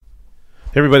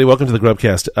Hey everybody, welcome to the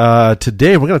Grubcast.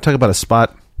 Today we're going to talk about a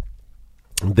spot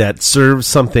that serves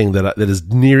something that is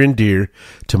near and dear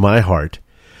to my heart,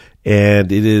 and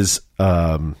it is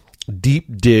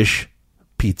deep dish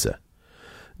pizza.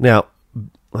 Now,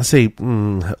 let's say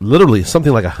literally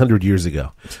something like 100 years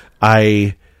ago,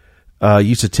 I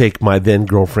used to take my then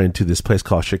girlfriend to this place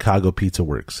called Chicago Pizza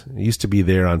Works. It used to be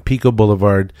there on Pico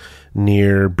Boulevard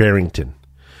near Barrington.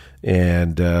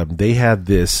 And they had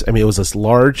this, it was this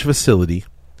large facility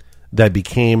that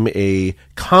became a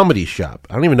comedy shop.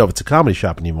 I don't even know if it's a comedy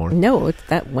shop anymore. No,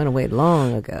 that went away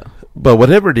long ago. But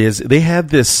whatever it is, they had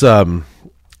this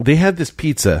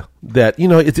pizza that,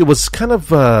 it was kind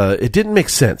of, it didn't make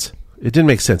sense. It didn't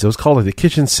make sense. It was called like the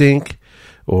kitchen sink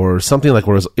or something like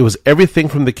where it was everything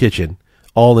from the kitchen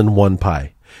all in one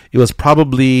pie. It was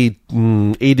probably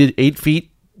 8 feet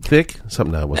thick.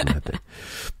 Something, no, it wasn't that thick.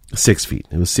 6 feet.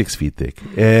 It was 6 feet thick.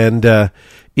 And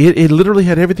it literally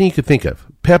had everything you could think of.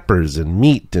 Peppers and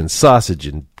meat and sausage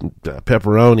and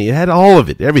pepperoni. It had all of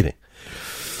it, everything.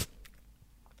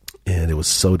 And it was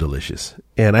so delicious.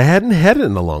 And I hadn't had it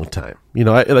in a long time.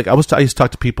 I used to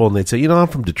talk to people and they'd say, I'm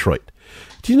from Detroit.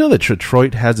 Do you know that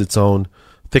Detroit has its own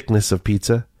thickness of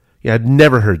pizza? Yeah, I'd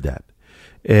never heard that.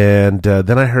 And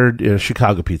then I heard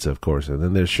Chicago pizza, of course. And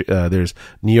then there's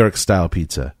New York style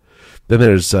pizza. Then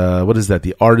there's what is that?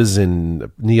 The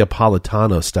artisan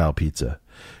Neapolitano style pizza,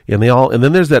 and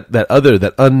then there's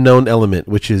that unknown element,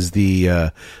 which is the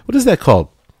what is that called?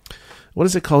 What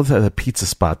is it called? The pizza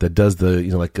spot that does the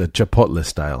like a Chipotle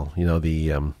style,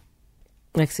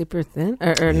 like super thin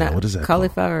or not? What is that?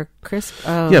 Cauliflower crisp.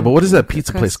 Oh, yeah, but what is that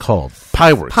pizza place called?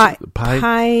 Pieworks.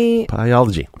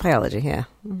 Pieology. Pieology, yeah.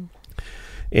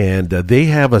 And they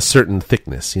have a certain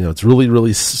thickness. It's really,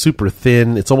 really super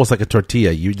thin. It's almost like a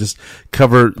tortilla. You just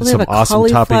cover some awesome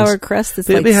toppings. Cauliflower crust that's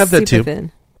they have that too.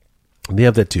 Thin. They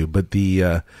have that too. But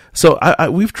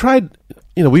we've tried.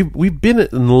 We've been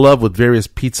in love with various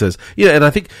pizzas. Yeah, and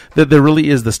I think that there really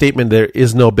is the statement: there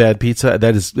is no bad pizza.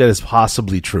 That is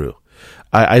possibly true.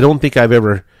 I don't think I've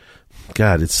ever.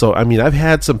 God, it's so. I've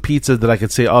had some pizza that I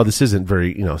could say, "Oh, this isn't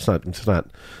very, it's not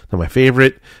my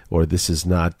favorite," or "This is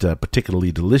not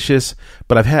particularly delicious."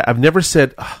 But I've never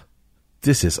said, oh,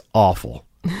 "This is awful."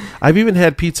 I've even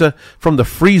had pizza from the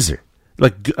freezer,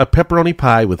 like a pepperoni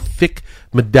pie with thick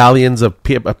medallions of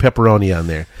pepperoni on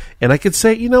there, and I could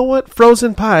say, you know what,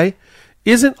 frozen pie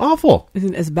isn't awful.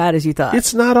 Isn't as bad as you thought.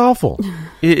 It's not awful.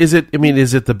 Is it?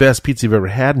 Is it the best pizza you've ever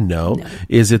had? No.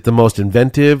 Is it the most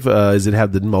inventive? Does it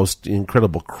have the most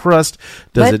incredible crust?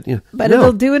 But no.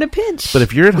 It'll do in a pinch. But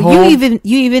if you're at home,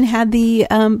 you even had the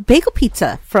bagel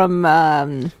pizza from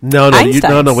No,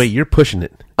 wait, you're pushing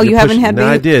it. Oh, you haven't had? No,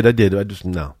 I did. I just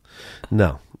no.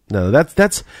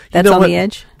 That's on the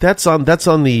edge. That's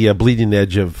on the bleeding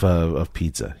edge of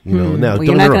pizza. Now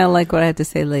you're not going to like what I have to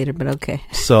say later, but okay.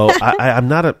 So I'm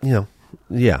not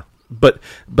yeah. But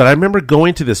I remember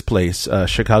going to this place,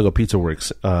 Chicago Pizza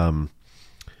Works. God,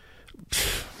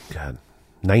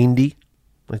 90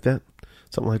 like that,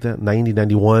 something like that, 90,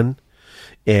 91,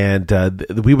 and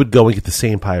we would go and get the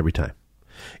same pie every time.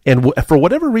 And for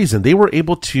whatever reason, they were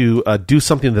able to do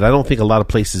something that I don't think a lot of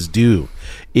places do.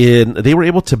 They were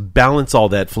able to balance all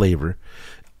that flavor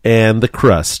and the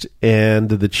crust and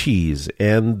the cheese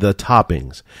and the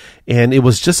toppings. And it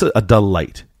was just a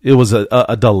delight. It was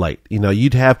a delight.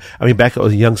 You'd have, back when I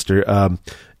was a youngster,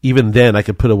 even then I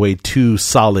could put away 2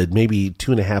 solid, maybe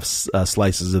 2.5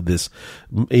 slices of this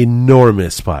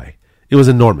enormous pie. It was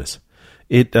enormous.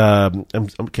 It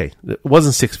okay. It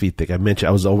wasn't 6 feet thick. I mentioned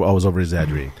I was over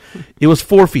exaggerating. It was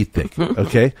 4 feet thick.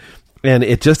 Okay, and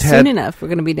it just had soon enough. We're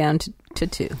going to be down to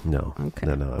 2. No, okay.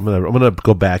 No. I'm gonna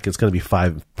go back. It's going to be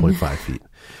 5.5 feet.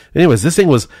 Anyways, this thing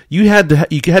was you had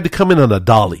to come in on a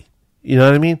dolly. You know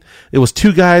what I mean? It was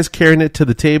 2 guys carrying it to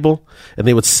the table, and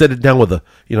they would set it down with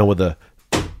a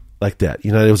like that.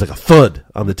 It was like a thud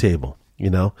on the table.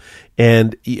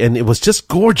 And it was just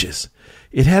gorgeous.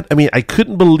 It had, I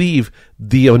couldn't believe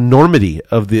the enormity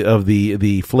of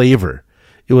the flavor.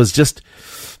 It was just,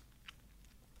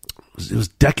 it was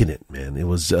decadent, man. It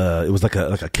was like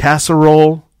a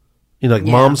casserole,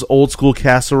 mom's old school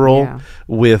casserole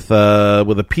with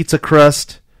a pizza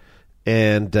crust,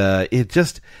 and it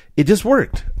just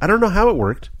worked. I don't know how it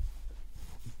worked,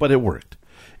 but it worked,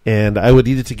 and I would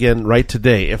eat it again right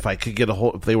today if I could get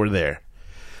if they were there.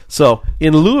 So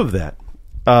in lieu of that,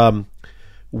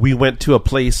 we went to a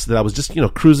place that I was just,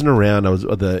 cruising around. I was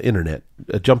on the internet.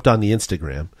 I jumped on the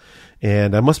Instagram,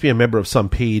 and I must be a member of some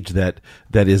page that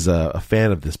is a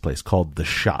fan of this place called The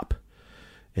Shop.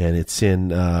 And it's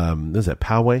in, is that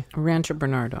Poway? Rancho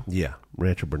Bernardo. Yeah,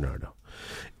 Rancho Bernardo.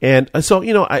 And so,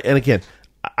 and again,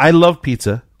 I love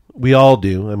pizza. We all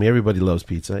do. I mean, everybody loves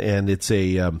pizza, and it's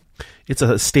a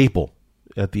staple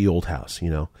at the old house.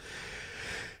 Yeah,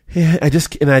 I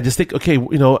just think, okay,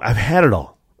 I've had it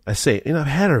all. I say, I've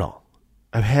had it all.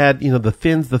 I've had, the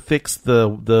thins, the thicks,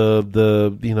 the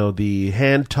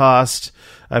hand tossed.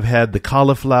 I've had the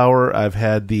cauliflower. I've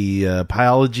had the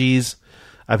pyologies.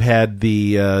 I've had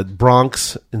the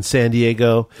Bronx in San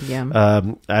Diego.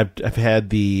 Yeah. I've had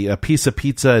the piece of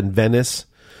pizza in Venice,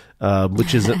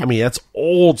 which is, that's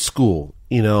old school.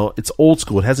 It's old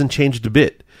school. It hasn't changed a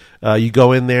bit. You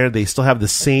go in there, they still have the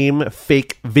same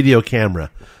fake video camera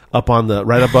up on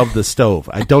right above the stove.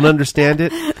 I don't understand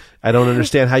it. I don't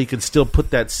understand how you could still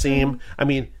put that same.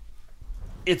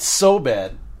 It's so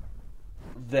bad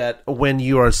that when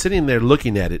you are sitting there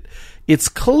looking at it, it's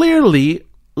clearly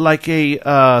like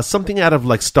a something out of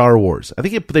like Star Wars. I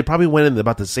think they probably went in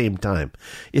about the same time.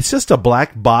 It's just a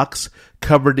black box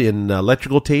covered in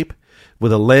electrical tape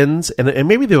with a lens, and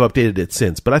maybe they've updated it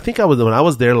since. But I think when I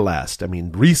was there last,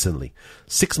 recently,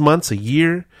 6 months, a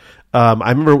year.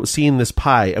 I remember seeing this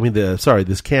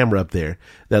this camera up there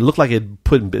that looked like it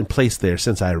been placed there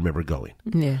since I remember going.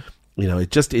 Yeah. It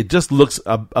just looks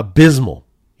abysmal,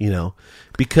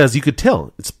 because you could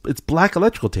tell it's black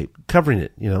electrical tape covering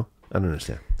it, I don't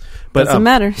understand. But doesn't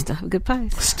matter. Still have good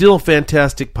pies. Still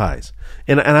fantastic pies.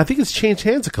 And I think it's changed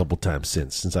hands a couple times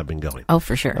since I've been going. Oh,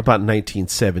 for sure. About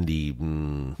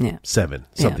 1977,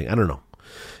 something. Yeah. I don't know.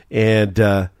 And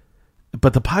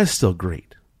but the pie's still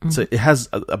great. So it has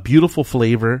a beautiful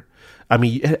flavor.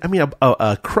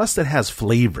 A crust that has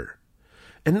flavor.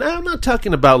 And now I'm not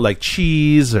talking about like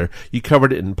cheese or you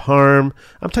covered it in parm.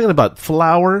 I'm talking about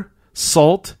flour,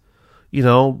 salt,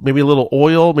 maybe a little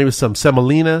oil, maybe some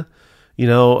semolina.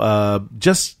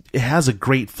 Just it has a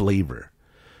great flavor.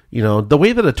 The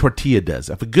way that a tortilla does.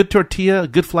 If a good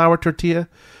flour tortilla,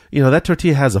 that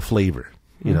tortilla has a flavor.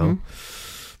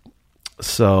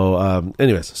 So,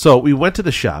 anyways, so we went to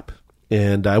the shop.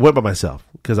 And I went by myself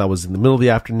because I was in the middle of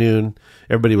the afternoon.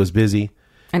 Everybody was busy.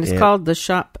 And it's called The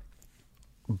Shop.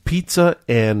 Pizza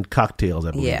and Cocktails,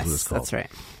 I believe is what it's called. That's right.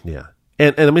 Yeah.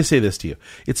 And let me say this to you.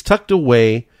 It's tucked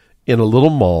away in a little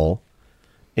mall.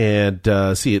 And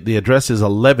the address is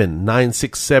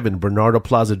 11967 Bernardo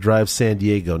Plaza Drive, San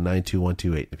Diego,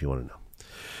 92128, if you want to know.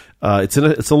 It's a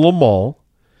little mall.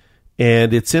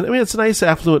 And it's a nice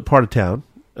affluent part of town.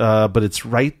 But it's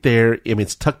right there.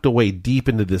 It's tucked away deep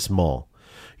into this mall.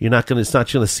 It's not going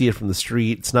to see it from the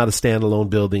street. It's not a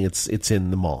standalone building. It's in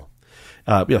the mall,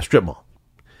 strip mall.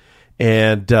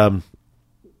 And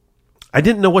I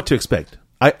didn't know what to expect.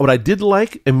 What I did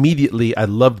like immediately, I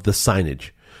loved the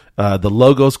signage. The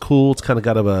logo's cool. It's kind of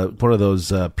got one of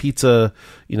those pizza,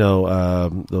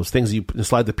 those things you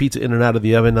slide the pizza in and out of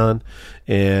the oven on,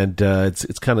 and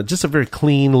it's kind of just a very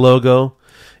clean logo.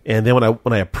 And then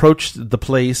when I approached the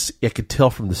place, I could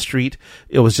tell from the street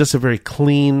it was just a very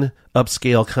clean,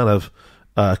 upscale kind of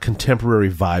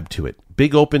contemporary vibe to it.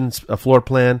 Big open floor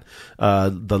plan.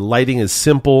 The lighting is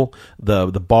simple.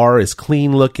 The bar is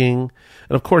clean looking.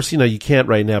 And of course, you can't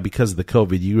right now because of the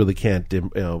COVID. You really can't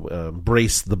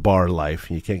embrace the bar life.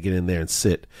 You can't get in there and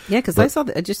sit. Yeah, because I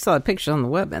just saw a picture on the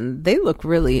web, and they look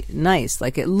really nice.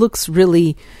 Like it looks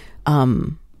really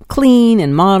clean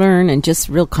and modern and just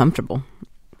real comfortable.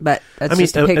 But that's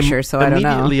just a picture, so I don't know.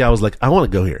 Immediately, I was like, I want to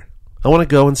go here. I want to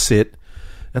go and sit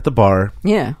at the bar.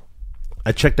 Yeah.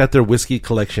 I checked out their whiskey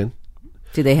collection.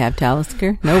 Do they have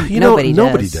Talisker? Nobody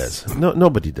does.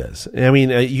 Nobody does.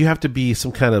 You have to be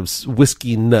some kind of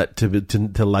whiskey nut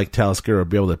to like Talisker or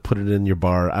be able to put it in your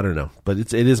bar. I don't know, but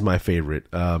it is my favorite.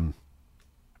 Maybe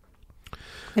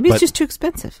it's just too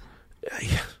expensive.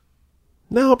 Yeah.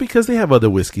 No, because they have other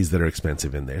whiskeys that are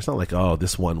expensive in there. It's not like, oh,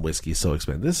 this one whiskey is so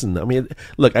expensive.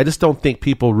 Look, I just don't think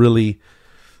people really,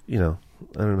 I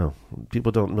don't know.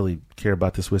 People don't really care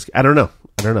about this whiskey. I don't know.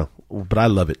 But I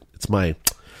love it. It's my,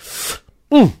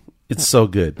 it's so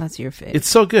good. That's your favorite. It's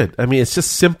so good. It's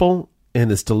just simple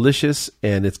and it's delicious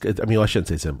and it's good. I shouldn't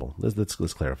say simple.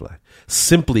 Let's clarify.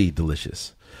 Simply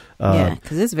delicious. Yeah,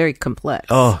 because it's very complex.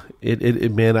 Oh,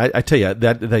 man! I tell you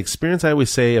that the experience I always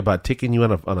say about taking you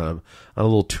on a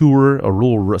little tour, a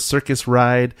little circus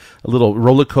ride, a little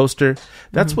roller coaster.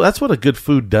 That's what a good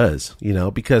food does,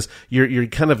 because you're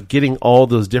kind of getting all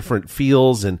those different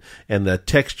feels and the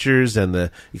textures and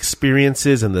the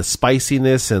experiences and the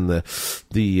spiciness and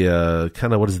the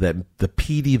kind of what is that, the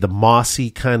peaty, the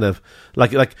mossy kind of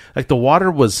like the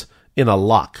water was in a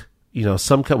loch.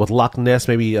 Some kind with Loch Ness,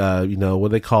 maybe, what do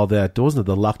they call that? Wasn't it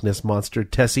the Loch Ness Monster?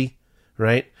 Tessie,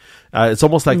 right? It's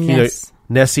almost like, Ness.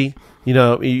 Nessie.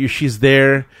 She's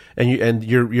there, and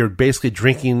you're basically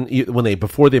drinking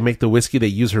before they make the whiskey, they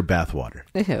use her bathwater.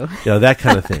 That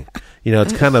kind of thing.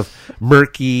 It's kind of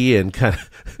murky and kind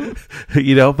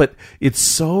of, but it's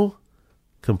so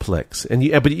complex. And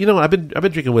I've been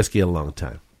drinking whiskey a long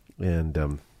time,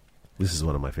 and this is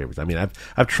one of my favorites. I mean,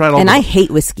 I've tried all. And I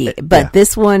hate whiskey, but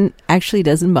this one actually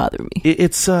doesn't bother me.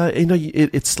 It's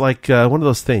it's like one of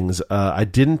those things. I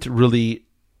didn't really.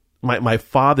 My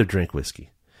father drank whiskey.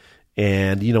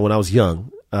 And, when I was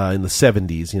young, in the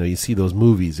 70s, you see those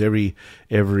movies, every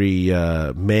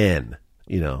man,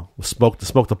 smoked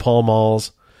the Pall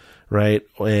Malls, right?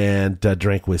 And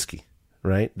drank whiskey,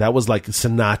 right? That was like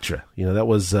Sinatra, that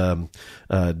was,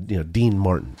 Dean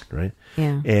Martin, right?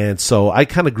 Yeah. And so I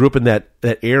kind of grew up in that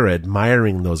era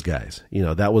admiring those guys.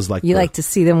 That was like... You like to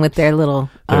see them with their little...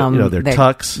 their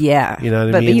tux. Yeah. You know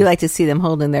what I mean? But you like to see them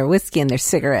holding their whiskey and their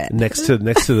cigarette. Next to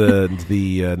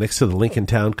the Lincoln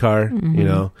Town car,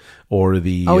 Mm-hmm. Or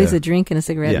the... Always a drink and a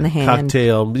cigarette in the hand.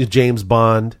 Cocktail, James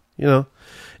Bond, your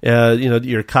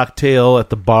cocktail at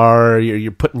the bar,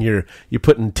 you're putting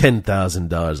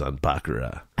 $10,000 on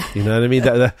baccarat. You know what I mean?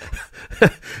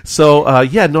 So I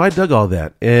dug all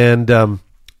that, and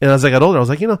as I got older, I was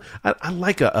like, I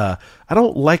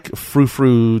don't like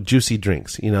frou-frou juicy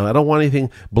drinks. I don't want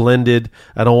anything blended.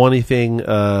 I don't want anything,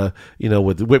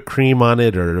 with whipped cream on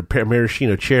it or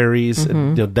maraschino cherries,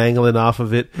 and, dangling off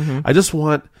of it. Mm-hmm. I just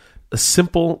want a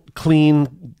simple,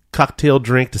 clean cocktail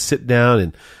drink to sit down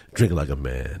and drink like a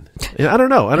man. I don't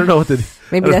know what the...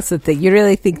 Maybe that's the thing. You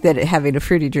really think that having a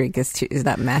fruity drink is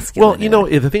not masculine. Well,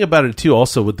 the thing about it too,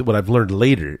 also with what I've learned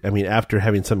later, I mean, after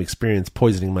having some experience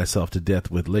poisoning myself to death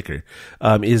with liquor,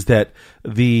 is that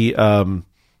the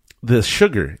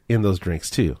sugar in those drinks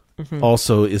too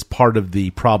also is part of the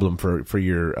problem for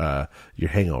your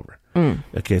hangover.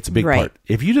 Okay, it's a big part.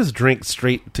 If you just drink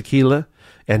straight tequila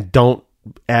and don't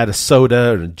add a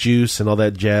soda or a juice and all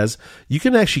that jazz, you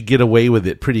can actually get away with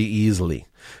it pretty easily.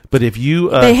 But if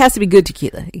you... it has to be good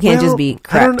tequila. It can't just be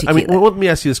crap tequila. I mean, let me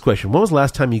ask you this question. When was the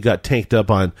last time you got tanked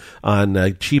up on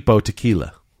cheapo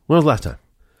tequila? When was the last time?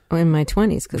 In my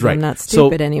 20s, because I'm not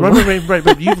stupid anymore. Right.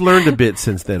 But you've learned a bit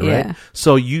since then, right? Yeah.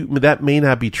 So that may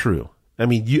not be true. I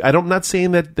mean, I'm not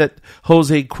saying that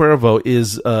Jose Cuervo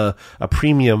is a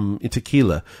premium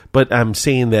tequila, but I'm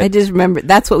saying that... I just remember,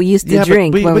 that's what we used to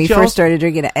drink when we first started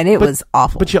drinking it, and it was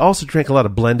awful. But you also drank a lot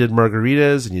of blended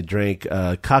margaritas, and you drank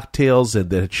cocktails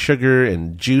that had sugar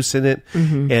and juice in it,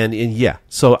 and yeah.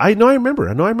 So I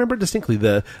remember distinctly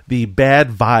the bad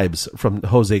vibes from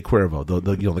Jose Cuervo,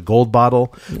 the gold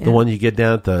bottle, the one you get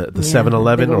down at the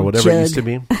 7-Eleven or whatever it used to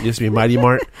be. It used to be Mighty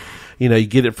Mart. You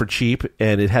get it for cheap,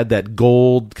 and it had that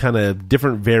gold kind of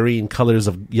different varying colors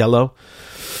of yellow.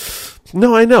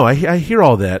 No, I know. I hear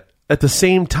all that. At the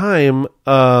same time,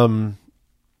 I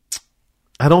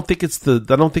don't think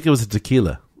it was a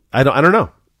tequila. I don't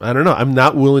know. I'm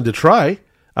not willing to try.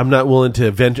 I'm not willing to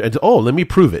venture. Let me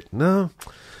prove it. No,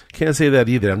 can't say that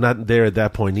either. I'm not there at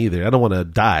that point either. I don't want to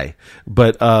die.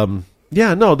 But there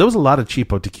was a lot of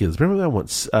cheapo tequilas. Remember that one,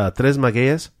 Tres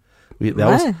Magueyes? Tres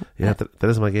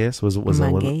Magueyes was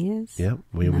that one? Yeah,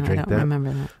 we drank that. I don't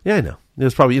remember that. Yeah, I know. It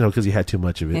was probably because you had too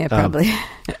much of it. Yeah, probably.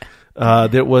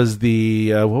 There was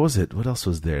the what was it? What else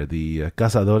was there? The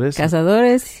Cazadores.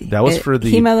 That was for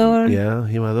the Jimador. Yeah,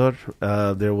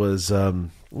 Jimador. There was.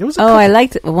 It was. I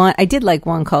liked one. I did like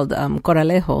one called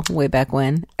Coralejo way back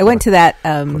when. I went to that.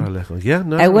 Coralejo. Yeah,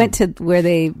 no. I went to where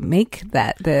they make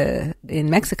that in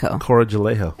Mexico.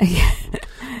 Coralejo.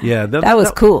 Yeah, that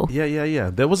was cool. Yeah.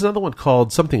 There was another one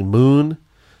called something Moon.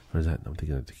 Or is that? I'm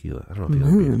thinking of tequila. I don't know.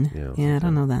 Moon. Yeah, I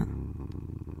don't know that. I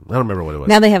don't remember what it was.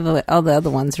 Now they have all the other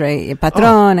ones, right?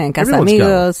 Patron and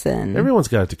Casamigos and everyone's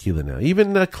got a tequila now.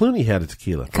 Even Clooney had a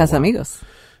tequila. Casamigos.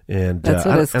 And that's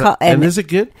what it's called. And is it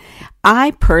good?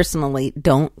 I personally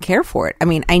don't care for it. I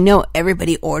mean, I know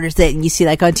everybody orders it, and you see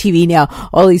like on TV now,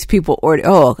 all these people order,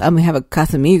 I'm going to have a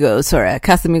Casamigos or a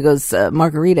Casamigos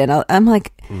margarita. And I'm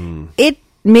like, it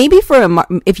maybe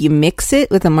if you mix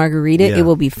it with a margarita, it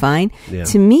will be fine. Yeah.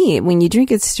 To me, when you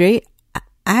drink it straight,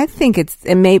 I think I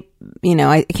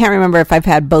can't remember if I've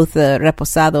had both the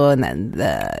reposado and then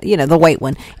the white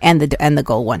one and the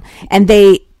gold one. And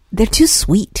they're too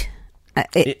sweet.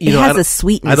 It has a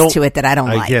sweetness to it that I don't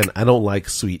like. Again, I don't like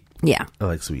sweet. Yeah. I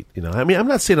like sweet. I mean, I'm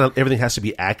not saying everything has to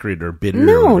be acrid or bitter.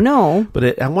 No.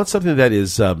 But I want something that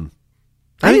is, I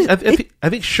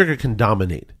think sugar can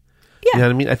dominate. Yeah. You know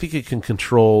what I mean? I think it can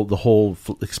control the whole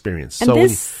experience. So when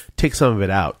you take some of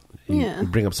it out, Yeah. you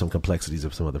bring up some complexities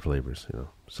of some other flavors.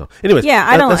 So, anyways, Yeah,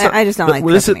 I just don't like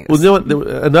listen. Casamigos. You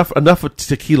know what? Enough of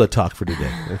tequila talk for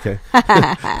today. Okay,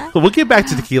 we'll get back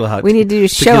to tequila. We need to do a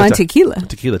show on tequila.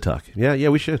 Tequila talk. Yeah,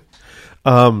 we should.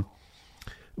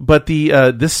 But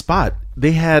this spot,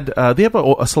 they have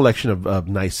a selection of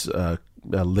nice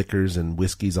liquors and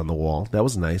whiskeys on the wall. That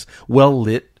was nice, well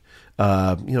lit.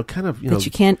 Kind of. But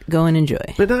you can't go and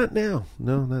enjoy. But not now.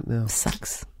 No, not now.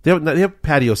 Sucks. They have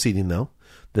patio seating though.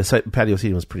 The patio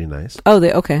seating was pretty nice. Oh,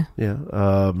 okay. Yeah.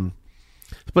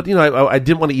 But I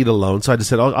didn't want to eat alone, so I just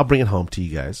said I'll bring it home to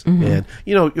you guys. And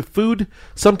your food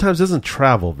sometimes doesn't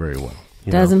travel very well.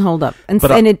 Doesn't hold up,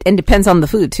 and it depends on the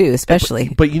food too, especially.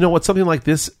 But you know what? Something like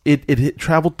this, it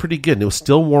traveled pretty good. And it was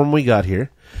still warm when we got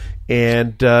here,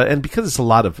 and because it's a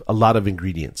lot of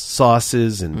ingredients,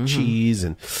 sauces and cheese,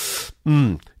 and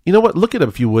you know what? Look it up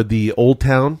if you would. The Old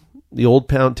Town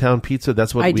pizza.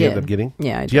 That's what we ended up getting.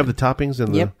 Yeah. Do you have the toppings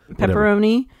and the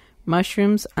pepperoni,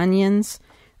 mushrooms, onions,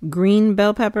 green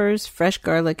bell peppers, fresh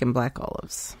garlic, and black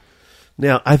olives.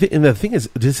 Now I think, and the thing is,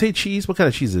 did it say cheese? What kind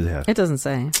of cheese does it have? It doesn't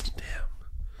say. Damn.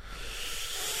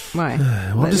 Why?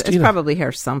 It's probably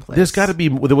here someplace. There's got to be.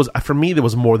 For me, there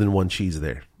was more than one cheese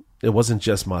there. It wasn't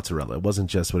just mozzarella. It wasn't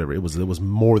just whatever. It was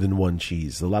more than one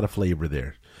cheese. A lot of flavor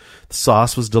there. The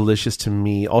sauce was delicious to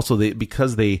me. Also, it must be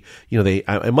because they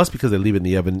leave it in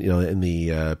the oven, in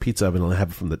the pizza oven, and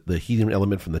have it from the heating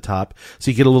element from the top, so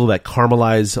you get a little of that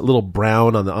caramelized, a little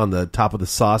brown on the top of the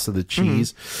sauce of the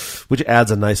cheese, which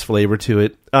adds a nice flavor to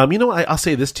it. I'll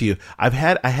say this to you: I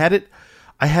had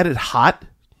it hot.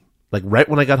 Like right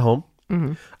when I got home,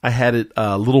 I had it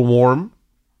a little warm,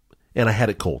 and I had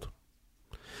it cold.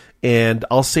 And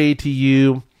I'll say to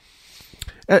you,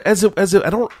 I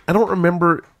don't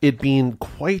remember it being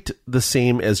quite the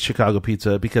same as Chicago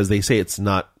pizza, because they say it's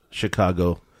not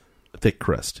Chicago thick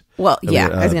crust. Well,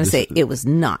 I was going to say it was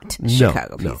not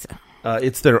Chicago pizza.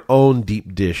 It's their own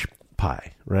deep dish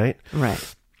pie, right?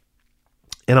 Right.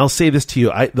 And I'll say this to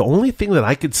you: the only thing that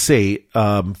I could say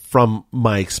from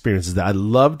my experience is that I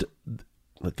loved.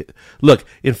 Look.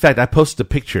 In fact, I posted a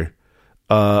picture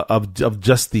of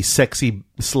just the sexy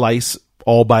slice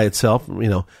all by itself.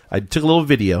 I took a little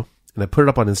video and I put it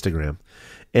up on Instagram,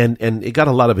 and it got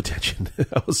a lot of attention.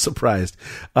 I was surprised.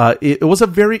 It was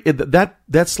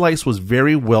that slice was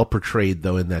very well portrayed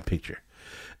though in that picture,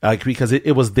 because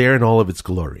it was there in all of its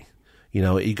glory.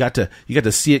 You got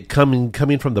to see it coming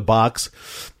from the box,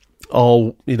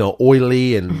 all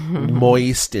oily and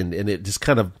moist, and it just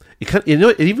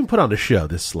it even put on a show.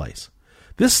 This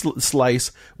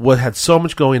slice had so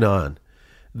much going on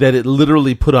that it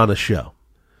literally put on a show.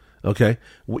 Okay,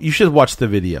 you should watch the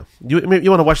video. You want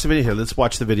to watch the video? Here, let's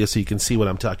watch the video so you can see what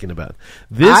I'm talking about.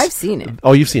 I've seen it.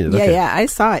 Oh, you've seen it? Okay. Yeah, I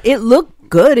saw it. It looked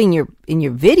good in your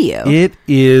video. It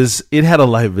had a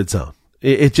life of its own.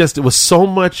 It was so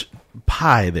much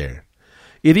pie there.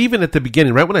 It even at the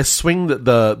beginning, right when I swing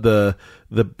the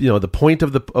point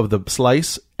of the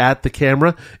slice at the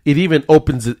camera, it even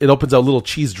opens out little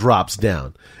cheese drops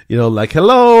down. Like,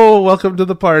 hello, welcome to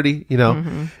the party.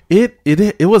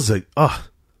 It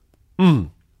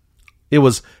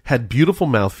was had beautiful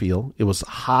mouthfeel. It was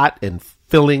hot and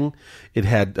filling. It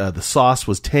had the sauce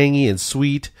was tangy and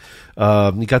sweet.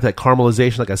 You got that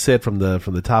caramelization, like I said, from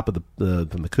the top of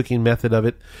from the cooking method of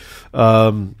it.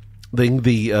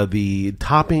 The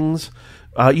toppings.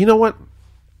 You know what?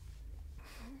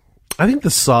 I think the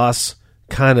sauce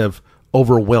kind of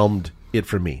overwhelmed it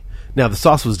for me. Now, the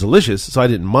sauce was delicious, so I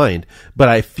didn't mind, but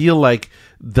I feel like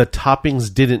the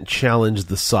toppings didn't challenge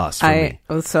the sauce for me.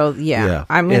 So,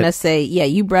 I'm going to say,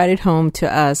 you brought it home to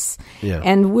us,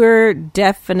 and we're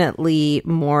definitely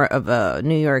more of a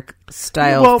New York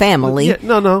style family. Yeah,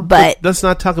 no. But let's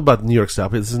not talk about New York style.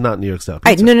 This is not New York style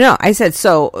pizza. No. I said,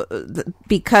 so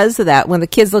because of that, when the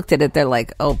kids looked at it, they're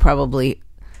like,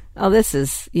 this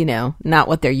is, not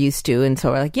what they're used to. And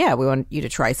so we're like, we want you to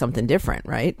try something different,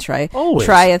 right? Try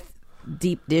a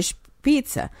deep dish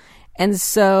pizza. And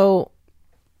so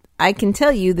I can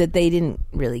tell you that they didn't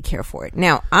really care for it.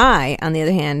 Now, on the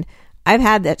other hand, I've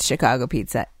had that Chicago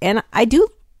pizza, and I do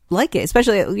like it,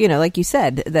 especially, like you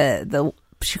said, the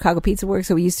Chicago Pizza Works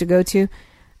that we used to go to.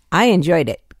 I enjoyed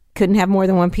it. Couldn't have more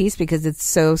than one piece because it's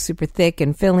so super thick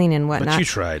and filling and whatnot. But you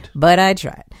tried. But I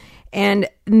tried. And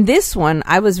this one,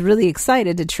 I was really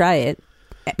excited to try it.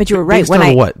 But you were right.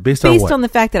 Based on the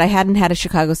fact that I hadn't had a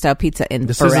Chicago style pizza in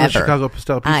this forever. This isn't a Chicago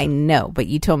style pizza. I know, but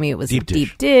you told me it was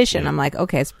deep dish, and I'm like,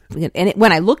 okay.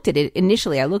 When I looked at it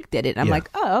initially, and I'm like,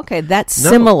 oh, okay, that's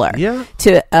similar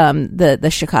to the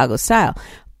Chicago style.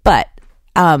 But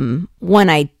when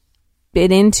I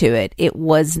bit into it, it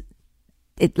was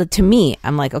to me,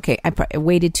 I'm like, okay, I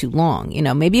waited too long.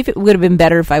 Maybe if it would have been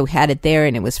better if I had it there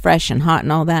and it was fresh and hot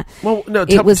and all that. Well, no,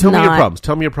 tell me your problems.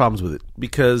 Tell me your problems with it,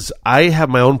 because I have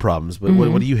my own problems. But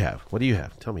what do you have? What do you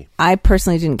have? Tell me. I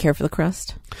personally didn't care for the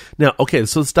crust. Now, okay,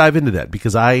 so let's dive into that,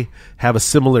 because I have a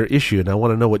similar issue, and I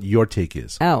want to know what your take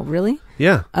is. Oh, really?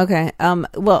 Yeah. Okay.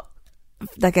 Well,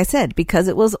 like I said, because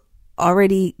it was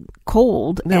already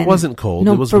cold. No, it wasn't cold.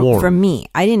 No, it was warm. For me,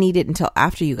 I didn't eat it until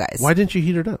after you guys. Why didn't you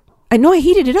heat it up? I know I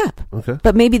heated it up. Okay.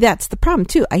 But maybe that's the problem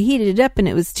too. I heated it up and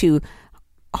it was too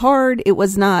hard. It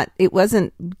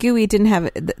wasn't gooey. It didn't have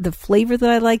the flavor that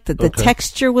I liked. The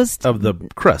texture was of the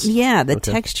crust. Yeah, the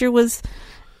texture was,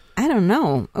 I don't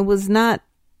know. It was not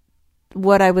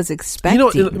what I was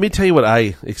expecting. Let me tell you what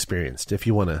I experienced, if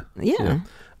you want to. Yeah.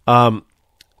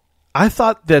 I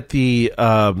thought that the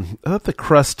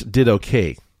crust did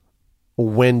okay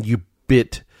when you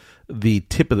bit the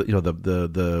tip of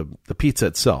the pizza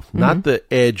itself, not the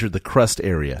edge or the crust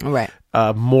area. Right.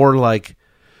 More like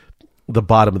the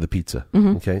bottom of the pizza.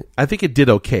 Okay. I think it did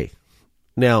okay.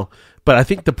 Now, but I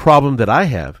think the problem that I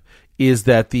have is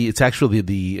that it's actually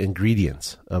the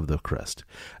ingredients of the crust.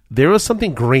 There was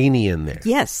something grainy in there.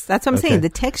 Yes, that's what I'm saying. The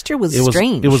texture was strange.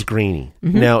 strange. It was grainy.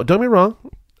 Now, don't get me wrong.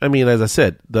 I mean, as I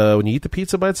said, when you eat the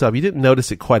pizza by itself, you didn't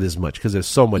notice it quite as much because there's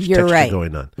so much texture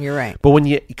going on. You're right. But when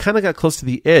you kind of got close to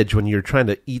the edge, when you're trying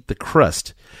to eat the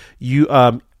crust, you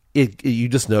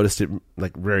just noticed it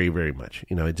like very, very much.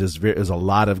 It was a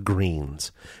lot of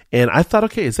greens, and I thought,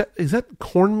 okay, is that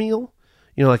cornmeal?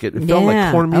 Like it felt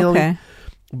like cornmeal. Okay.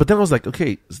 But then I was like,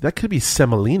 okay, that could be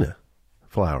semolina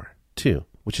flour too,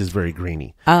 which is very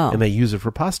grainy. Oh, and they use it for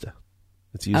pasta.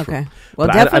 It's used okay. Well,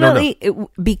 definitely,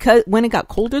 because when it got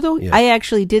colder, though, I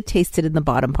actually did taste it in the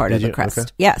bottom part of the crust. Okay.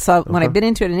 Yeah, so when I bit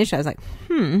into it initially, I was like,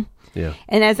 Yeah.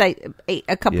 And as I ate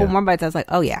a couple more bites, I was like,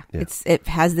 oh, yeah. It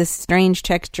has this strange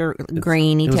texture,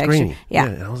 grainy texture. Grainy. Yeah.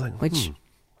 And I was like,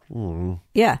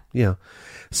 Yeah. Yeah.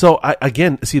 So,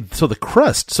 so the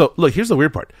crust, look, here's the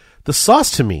weird part. The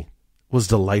sauce to me was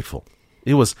delightful.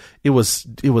 It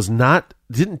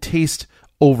didn't taste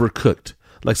overcooked.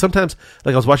 Like sometimes,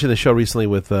 like I was watching the show recently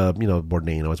with,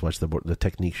 Bourdain. I was watching the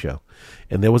Technique show,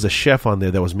 and there was a chef on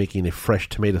there that was making a fresh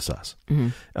tomato sauce,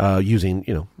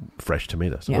 using, fresh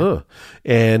tomatoes. Yeah.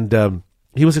 And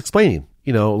he was explaining,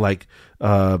 if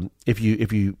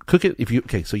you cook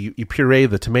it, so you puree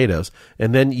the tomatoes,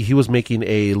 and then he was making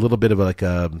a little bit of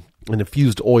an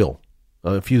infused oil.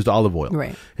 Infused olive oil,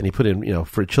 right? And he put in,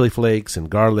 for chili flakes and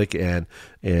garlic and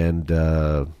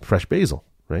fresh basil.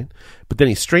 Right, but then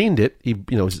he strained it. He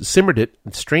simmered it,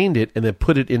 strained it, and then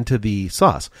put it into the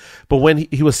sauce. But when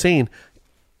he was saying,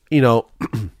 I don't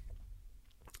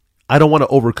want to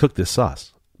overcook this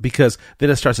sauce because then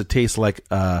it starts to taste like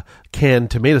canned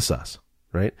tomato sauce.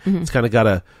 Right, It's kind of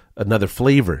got another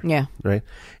flavor. Yeah, right.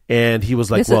 And he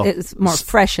was like, it's more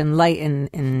fresh and light,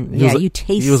 and you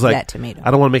taste that tomato.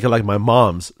 I don't want to make it like my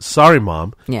mom's. Sorry,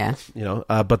 Mom. Yeah.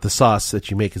 But the sauce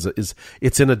that you make is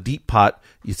it's in a deep pot.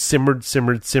 You simmered,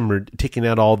 taking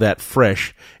out all that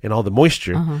fresh and all the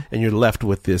moisture, and you're left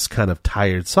with this kind of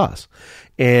tired sauce.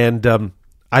 And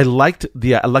I liked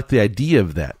the idea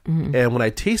of that. And when I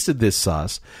tasted this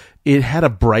sauce, it had a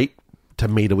bright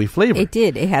tomatoey flavor. It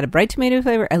did. It had a bright tomato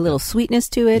flavor, a little sweetness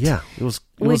to it. Yeah, it was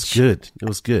good. It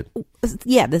was good.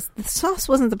 Yeah, the sauce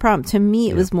wasn't the problem. To me,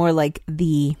 it was more like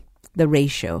the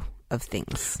ratio of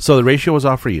things. So the ratio was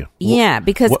off for you. Yeah,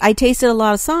 because I tasted a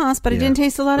lot of sauce, but I didn't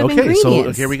taste a lot of ingredients.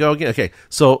 So here we go again. Okay,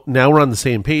 so now we're on the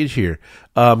same page here.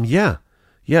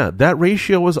 That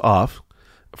ratio was off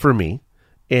for me.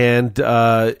 And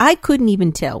I couldn't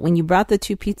even tell when you brought the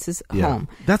two pizzas home.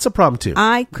 That's a problem too.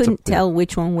 I couldn't tell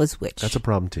which one was which. That's a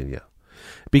problem too. Yeah,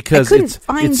 because it's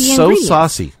so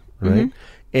saucy, right?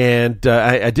 And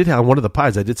I did have one of the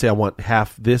pies. I did say I want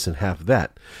half this and half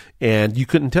that, and you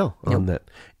couldn't tell on that.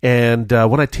 And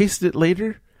when I tasted it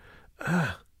later,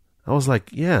 I was like,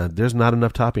 yeah, there's not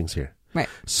enough toppings here. Right.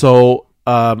 So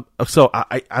I'm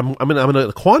in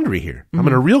a quandary here. I'm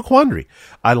in a real quandary.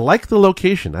 I like the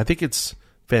location. I think it's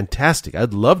fantastic.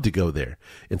 I'd love to go there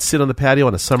and sit on the patio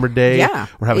on a summer day,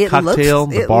 or have a cocktail.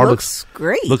 The bar looks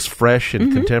great, looks fresh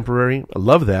and contemporary. I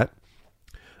love that.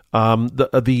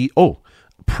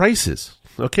 Prices.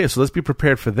 Okay, so let's be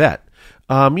prepared for that.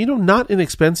 Not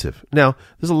inexpensive. Now,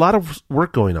 there's a lot of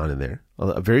work going on in there.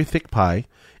 A very thick pie,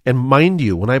 and mind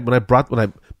you, when I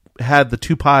had the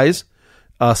two pies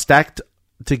stacked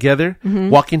together,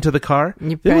 walking to the car,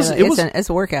 it's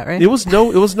a workout, right? It was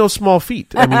no small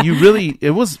feat. I mean,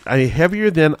 it was heavier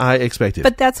than I expected.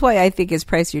 But that's why I think it's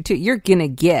pricier too. You're gonna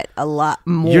get a lot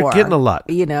more. You're getting a lot.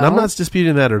 And I'm not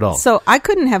disputing that at all. So I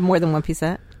couldn't have more than one piece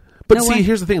of that. But No see, way.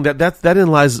 here's the thing that in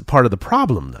lies part of the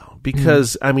problem, though,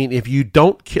 because I mean, if you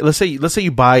don't, let's say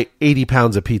you buy 80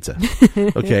 pounds of pizza,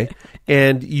 okay,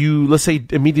 and you let's say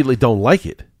immediately don't like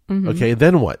it, okay,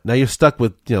 then what? Now you're stuck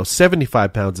with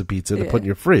 75 pounds of pizza to put in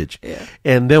your fridge,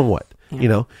 and then what?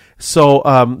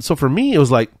 So so for me, it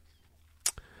was like,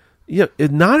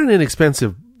 not an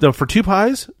inexpensive. For 2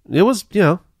 pies, it was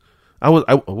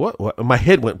what? My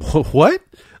head went what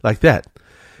like that.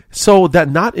 So that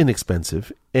not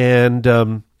inexpensive, and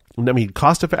I mean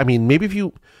cost effective. I mean, maybe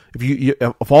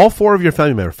if all 4 of your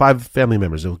family members, 5 family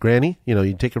members, Granny,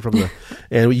 you take her from the,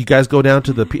 and you guys go down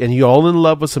to and you all in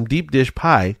love with some deep dish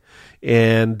pie,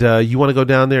 and you want to go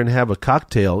down there and have a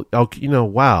cocktail. Oh,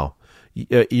 wow.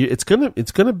 It's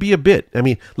gonna be a bit. I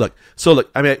mean, look.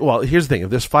 I mean, well, here's the thing. If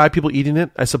there's 5 people eating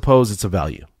it, I suppose it's a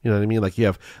value. You know what I mean? Like you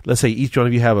have, let's say each one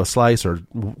of you have a slice or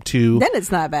 2. Then it's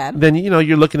not bad. Then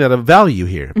you're looking at a value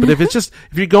here. But if it's just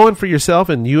if you're going for yourself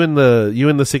and you and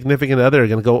the significant other are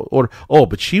gonna go order. Oh,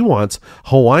 but she wants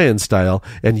Hawaiian style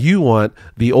and you want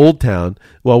the Old Town.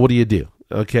 Well, what do you do?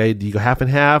 Okay, do you go half and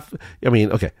half? I mean,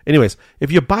 okay. Anyways,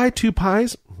 if you buy 2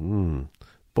 pies,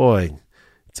 boy,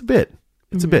 it's a bit.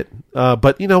 It's a bit,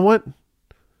 but you know what? Okay.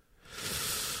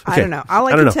 I don't know. All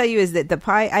I can tell you is that the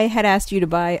pie, I had asked you to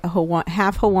buy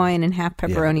half Hawaiian and half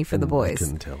pepperoni for the boys. I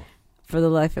couldn't tell. For the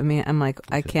life of me, I'm like,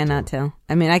 I cannot tell.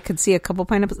 I mean, I could see a couple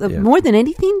pineapples. More than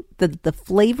anything, the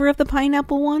flavor of the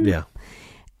pineapple one,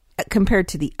 compared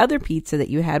to the other pizza that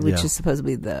you had, which is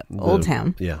supposedly the Old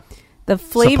Town. Yeah. The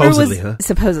flavor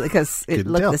supposedly, because it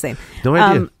looked the same. No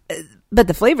idea. But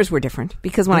the flavors were different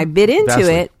because when I bit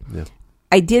into it. Yeah.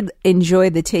 I did enjoy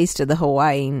the taste of the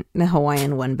Hawaiian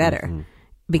one better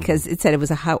because it said it was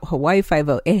a Hawaii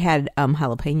 5-0. It had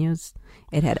jalapenos,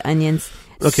 it had onions.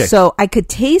 Okay, so I could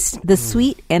taste the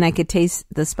sweet and I could taste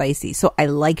the spicy. So I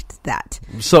liked that.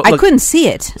 So I couldn't see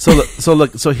it. So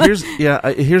here's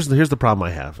here's the problem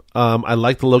I have. I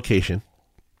like the location.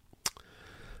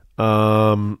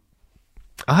 I'll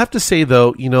have to say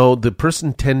though, the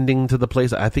person tending to the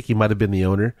place, I think he might have been the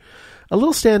owner, a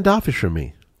little standoffish for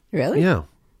me. Really? Yeah,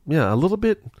 a little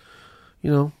bit.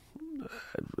 In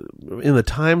the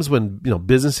times when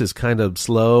business is kind of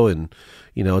slow and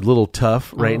a little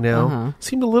tough right now,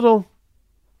 seemed a little,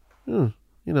 it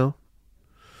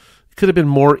could have been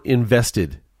more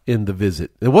invested in the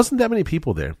visit. There wasn't that many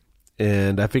people there,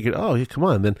 and I figured, oh, yeah, come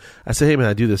on. Then I said, hey man,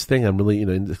 I do this thing. I'm really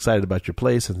excited about your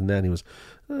place and that. And he was,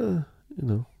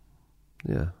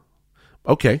 yeah,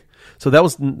 okay. So that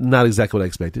was not exactly what I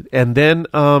expected, and then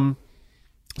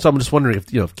So I'm just wondering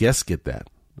if guests get that.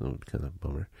 Oh, kind of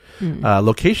bummer.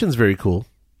 Location's very cool.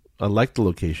 I like the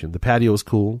location. The patio is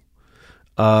cool.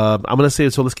 I'm going to say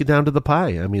so. Let's get down to the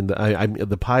pie. I mean,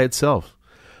 the pie itself.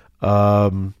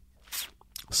 Sauce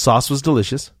was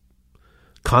delicious.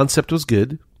 Concept was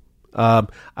good.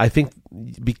 I think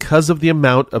because of the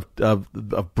amount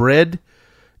of bread,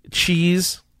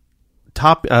 cheese,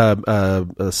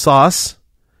 sauce,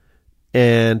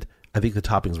 and I think the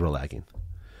toppings were lacking.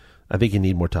 I think you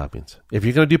need more toppings. If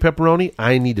you're going to do pepperoni,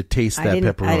 I need to taste that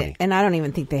pepperoni. And I don't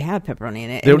even think they had pepperoni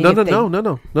in it.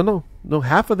 No.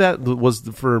 Half of that was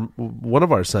for one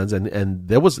of our sons, and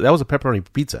that was a pepperoni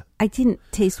pizza. I didn't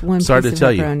taste one. Sorry piece to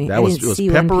tell of pepperoni. You, it was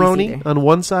pepperoni on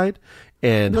one side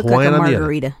and Hawaiian on the other.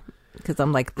 Margarita, because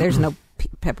I'm like, there's no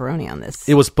pepperoni on this.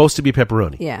 It was supposed to be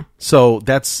pepperoni. Yeah. So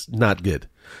that's not good.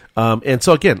 And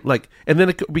so again,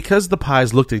 because the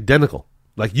pies looked identical.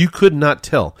 Like you could not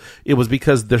tell. It was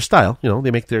because their style,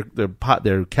 they make their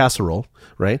casserole,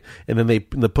 right? And then they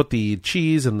put the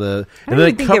cheese and the. I don't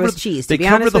even think there was cheese. They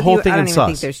cover the whole thing in sauce. I don't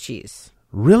even think there's cheese.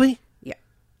 Really? Yeah.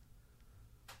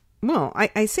 Well,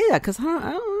 I say that because I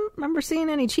don't remember seeing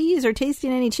any cheese or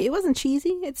tasting any cheese. It wasn't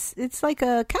cheesy. It's like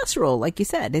a casserole, like you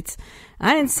said.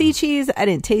 I didn't see cheese. I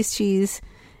didn't taste cheese.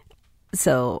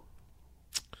 So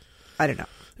I don't know.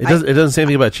 It doesn't say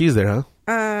anything about cheese there,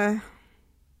 huh?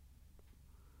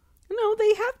 No,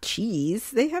 they have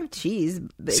cheese.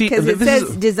 Because it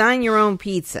says design your own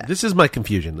pizza. This is my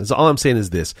confusion. That's all I'm saying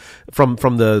is this. From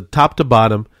the top to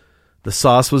bottom, the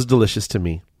sauce was delicious to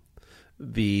me.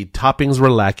 The toppings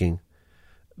were lacking.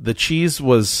 The cheese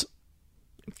was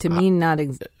to me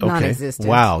non-existent.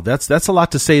 Wow, that's a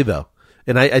lot to say though.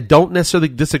 And I don't necessarily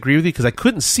disagree with you because I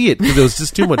couldn't see it because there was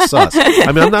just too much sauce.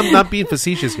 I mean, I'm not being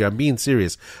facetious here. I'm being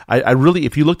serious. I really,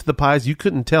 if you looked at the pies, you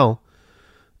couldn't tell.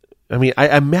 I mean,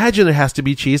 I imagine there has to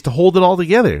be cheese to hold it all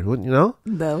together, wouldn't you know?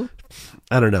 No.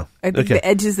 I don't know. I think the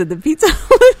edges of the pizza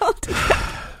hold it all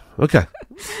together.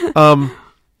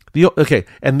 Okay.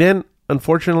 And then,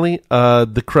 unfortunately,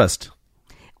 the crust.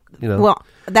 Well,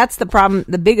 that's the problem.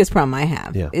 The biggest problem I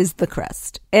have is the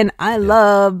crust. And I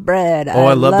love bread.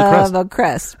 I love the crust. A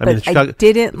crust. I mean, but Chicago, I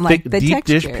didn't like the deep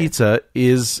texture. dish pizza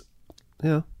is,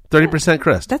 30%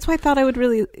 crust. That's why I thought I would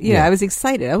really, I was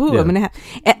excited. Ooh, Yeah. I'm going to have,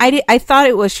 and I thought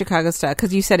it was Chicago style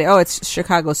because you said, it's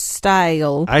Chicago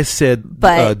style. I said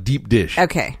But- deep dish.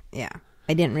 Okay. Yeah.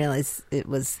 I didn't realize it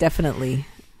was definitely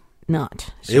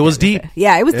not. It was Chicago deep. style.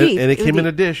 Yeah, it was deep. And it was came in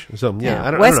deep. a dish. So, yeah.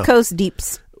 I don't West know. Coast deep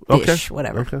dish,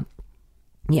 whatever. Okay.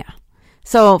 Yeah.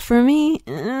 So for me,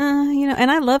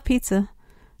 and I love pizza.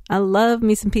 I love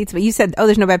me some pizza. But you said,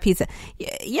 there's no bad pizza.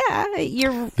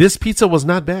 Yeah, This pizza was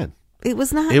not bad. it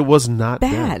was not It was not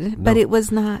bad, No. but it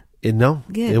was not No,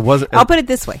 good. it wasn't. I'll put it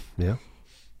this way. Yeah.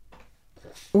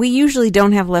 We usually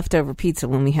don't have leftover pizza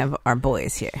when we have our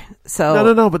boys here.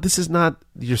 So No. But this is not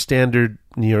your standard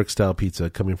New York style pizza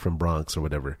coming from Bronx or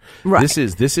whatever. Right.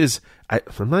 This is.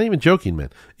 I'm not even joking, man.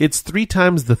 It's 3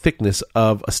 times the thickness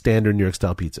of a standard New York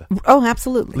style pizza. Oh, At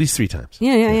absolutely. least 3 times.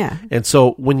 Yeah. And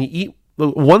so when you eat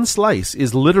one slice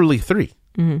is literally 3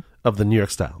 of the New York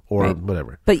style or Right.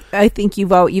 whatever. But I think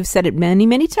you've said it many,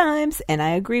 many times, and I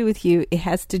agree with you. It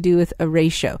has to do with a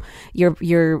ratio.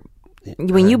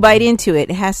 When you bite into it,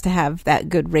 it has to have that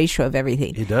good ratio of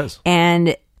everything. It does.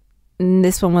 And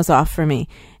this one was off for me.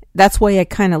 That's why I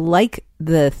kind of like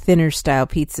the thinner style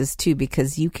pizzas too,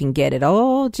 because you can get it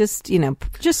all just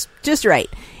right.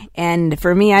 And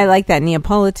for me, I like that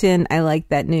Neapolitan. I like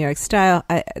that New York style.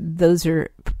 Those are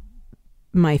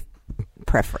my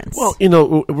preference. Well,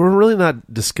 we're really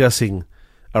not discussing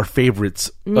our favorites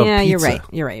of pizza. Yeah, you're right.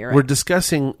 You're right. We're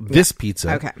discussing this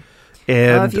pizza. Okay.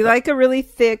 And If you like a really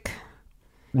thick,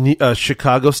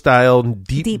 Chicago style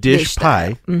deep dish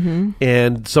pie, Mm-hmm.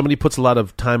 and somebody puts a lot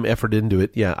of time, effort into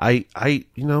it. Yeah, I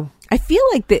I feel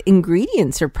like the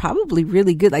ingredients are probably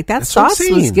really good. Like that That's what I'm sauce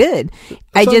was saying. good.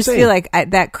 I what I'm just saying. feel like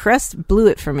that crust blew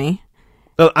it for me.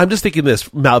 I'm just thinking this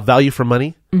value for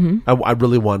money. Mm-hmm. I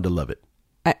really wanted to love it.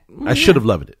 I should have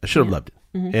loved it. I should have loved it.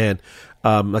 Mm-hmm.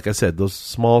 And like I said, those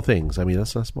small things. I mean,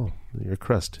 that's not small. Your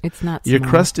crust. It's not Your small.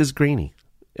 crust is grainy.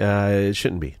 It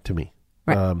shouldn't be to me.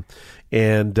 Right.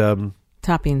 The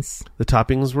Toppings.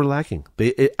 toppings were lacking.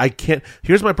 I can't.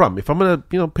 Here's my problem. If I'm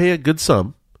gonna pay a good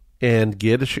sum and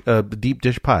get a deep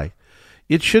dish pie,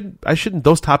 those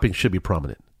toppings should be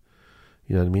prominent.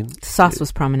 You know what I mean? The sauce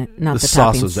was prominent, not the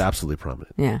sauce toppings. was absolutely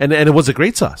prominent. Yeah. and it was a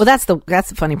great sauce. Well, that's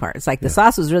the funny part. It's like the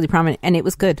sauce was really prominent, and it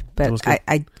was good, but was good.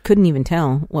 I couldn't even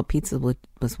tell what pizza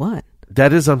was what.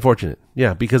 That is unfortunate.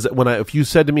 Yeah, because if you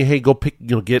said to me, "Hey, go pick,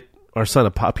 get our son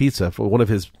a pizza for one of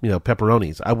his,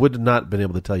 pepperonis," I would not have been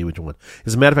able to tell you which one.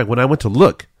 As a matter of fact, when I went to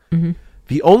look,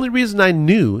 the only reason I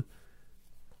knew,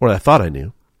 or I thought I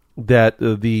knew, that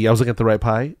I was looking at the right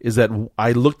pie is that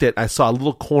I saw a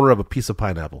little corner of a piece of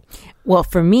pineapple. Well,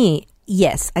 for me,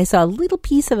 yes, I saw a little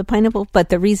piece of a pineapple, but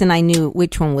the reason I knew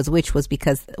which one was which was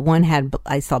because one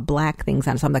I saw black things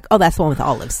on it, so I'm like, oh, that's the one with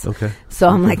olives. Okay. So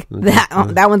I'm like,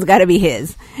 that one's got to be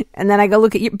his. And then I go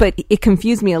look at but it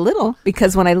confused me a little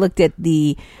because when I looked at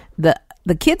the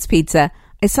kids' pizza,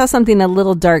 I saw something a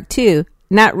little dark too,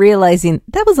 not realizing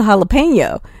that was a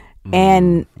jalapeno.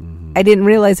 And I didn't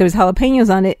realize there was jalapenos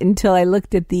on it until I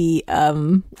looked at the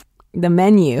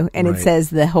menu, and Right. it says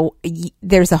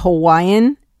there's a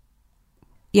Hawaiian,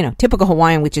 typical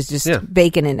Hawaiian, which is just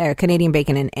bacon and Canadian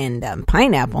bacon and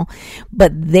pineapple,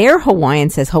 but their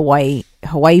Hawaiian says Hawaii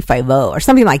 5-0 or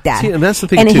something like that. See, and that's the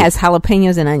thing, and it too. has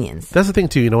jalapenos and onions. That's the thing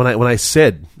too. When I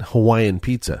said Hawaiian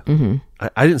pizza,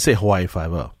 I didn't say Hawaii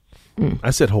 5-0.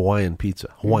 I said Hawaiian pizza,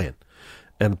 Hawaiian,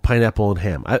 and pineapple and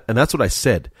ham, and that's what I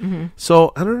said.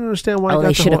 So I don't understand why.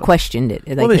 They should have questioned it.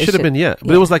 Well, they should have been,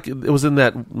 but it was like it was in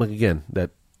that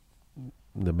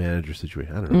the manager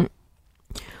situation. I don't know.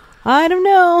 I don't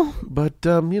know. But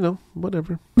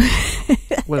whatever,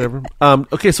 whatever.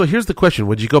 Okay, so here's the question: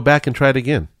 would you go back and try it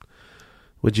again?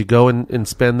 Would you go and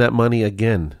spend that money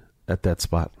again at that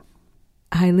spot?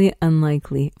 Highly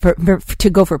unlikely to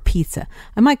go for pizza.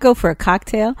 I might go for a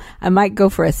cocktail. I might go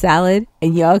for a salad,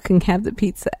 and y'all can have the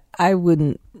pizza. I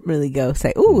wouldn't really go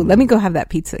say, "Ooh, let me go have that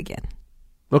pizza again."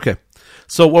 Okay,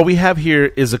 so what we have here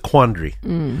is a quandary.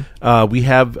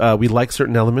 We like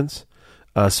certain elements.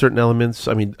 Certain elements,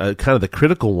 I mean, kind of the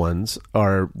critical ones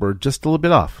were just a little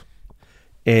bit off.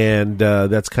 And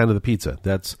that's kind of the pizza.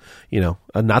 That's,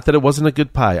 not that it wasn't a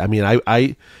good pie. I mean,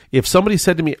 I if somebody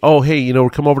said to me, "Oh, hey,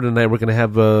 come over tonight, we're going to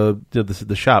have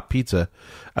the shop pizza,"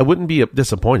 I wouldn't be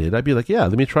disappointed. I'd be like, "Yeah,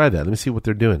 let me try that. Let me see what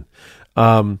they're doing."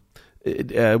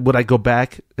 Would I go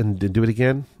back and do it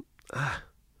again?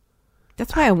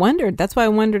 That's why I wondered.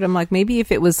 I'm like, maybe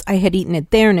if it was I had eaten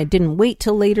it there and I didn't wait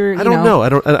till later. I don't know.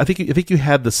 I think you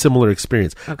had the similar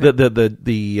experience. Okay.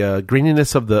 The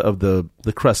graininess of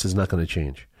the crust is not going to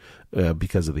change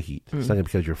because of the heat. It's not going to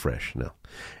because you're fresh. No.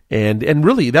 And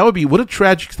really, that would be what a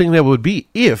tragic thing that would be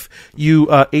if you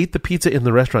ate the pizza in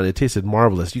the restaurant. It tasted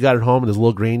marvelous. You got it home and it was a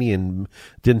little grainy and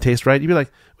didn't taste right. You'd be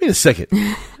like, wait a second.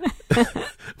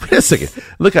 Wait a second.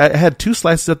 Look, I had 2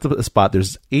 slices at the spot.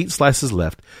 There's 8 slices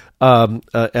left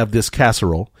of this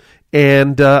casserole,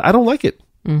 and I don't like it.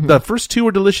 Mm-hmm. The first 2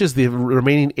 were delicious. The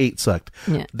remaining 8 sucked.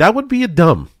 Yeah. That would be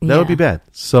That would be bad.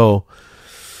 So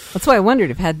that's why I wondered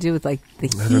if it had to do with like the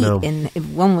heat, and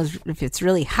if it's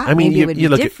really hot, I mean, maybe it would be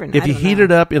different. If you heat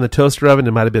it up in the toaster oven,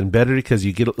 it might have been better because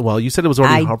you get. Well, you said it was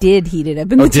already. I did heat it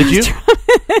up in the toaster oven.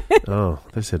 Did you? Oh,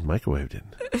 they said microwaved it.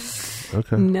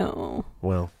 Okay. No.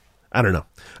 Well, I don't know.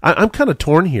 I'm kind of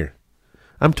torn here.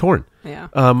 I'm torn. Yeah.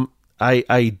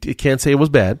 I can't say it was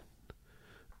bad.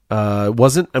 It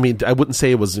wasn't. I mean, I wouldn't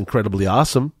say it was incredibly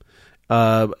awesome.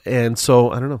 And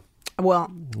so I don't know.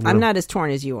 Well, I'm not as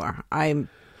torn as you are. I'm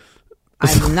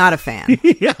not a fan.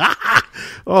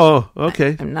 Oh,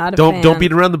 okay. I'm not a fan. Don't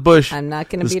beat around the bush. I'm not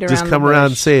going to beat around the bush. Just come around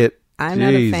and say it. I'm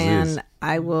not a fan.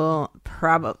 I will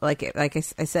probably, like I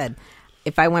said,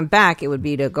 if I went back, it would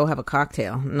be to go have a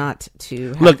cocktail, not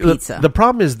to have pizza. The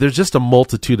problem is there's just a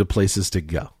multitude of places to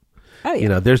go. Oh,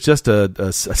 yeah. There's just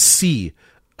a sea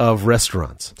of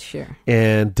restaurants. Sure.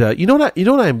 And you know what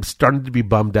I'm starting to be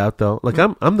bummed out though. Like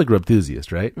I'm the grub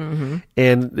enthusiast, right? Mm-hmm.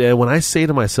 And when I say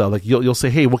to myself, like you'll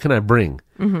say, "Hey, what can I bring?"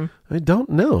 Mm-hmm. I don't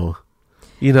know.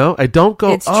 I don't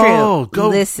go. It's true. Oh, go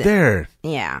Listen. there.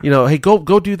 Yeah. Hey,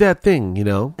 go do that thing.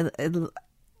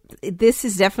 This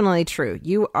is definitely true.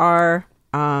 You are.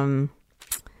 I'm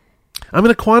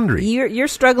in a quandary. You're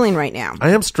struggling right now.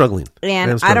 I am struggling.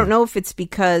 And I don't know if it's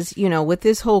because, with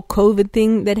this whole COVID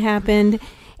thing that happened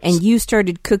and you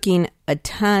started cooking a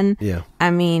ton. Yeah.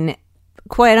 I mean,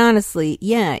 quite honestly,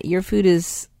 yeah, your food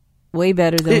is way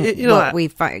better than what we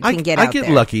can get out there.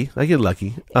 I get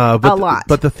lucky. A lot.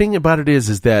 But the thing about it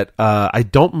is that I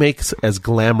don't make as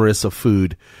glamorous a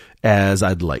food as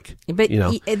I'd like. But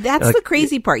that's the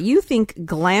crazy part. You think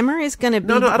glamour is going to be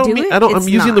No, I don't mean. I'm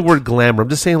using the word glamour. I'm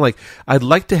just saying, like, I'd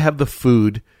like to have the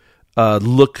food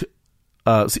look.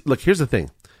 Look, here's the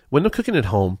thing. When I'm cooking at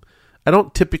home, I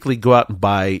don't typically go out and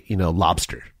buy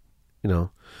lobster.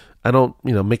 I don't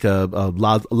make a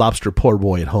lobster poor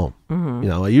boy at home.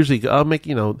 Mm-hmm. I usually I'll make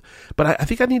but I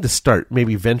think I need to start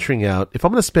maybe venturing out if I'm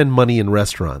going to spend money in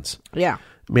restaurants. Yeah.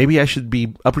 Maybe I should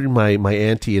be upping my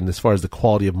ante in as far as the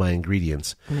quality of my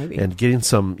ingredients. Maybe. And getting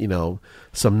some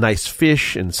nice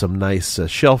fish and some nice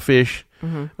shellfish.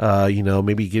 Mm-hmm.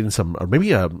 Maybe getting some, or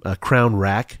maybe a crown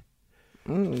rack.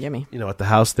 Yummy. At the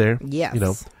house there.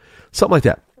 Yes. Something like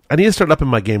that. I need to start upping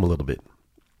my game a little bit,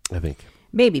 I think.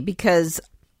 Maybe because,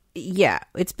 yeah,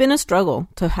 it's been a struggle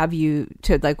to have you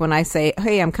to, like, when I say,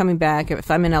 hey, I'm coming back, if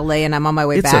I'm in LA and I'm on my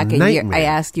way back and I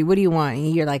ask you, what do you want?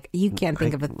 And you're like, you can't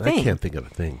think of a thing. I can't think of a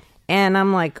thing. And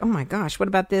I'm like, oh my gosh, what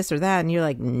about this or that? And you're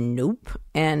like, nope.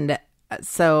 And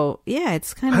so, yeah,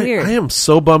 it's kind of weird. I am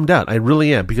so bummed out. I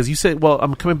really am. Because you said, well,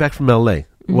 I'm coming back from LA.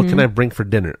 Mm-hmm. What can I bring for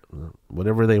dinner?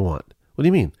 Whatever they want. What do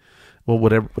you mean? Well,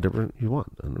 whatever you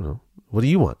want. I don't know. What do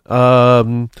you want?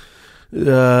 Mm-hmm.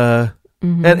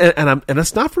 And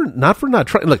it's not for not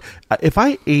trying. Look, if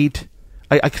I ate,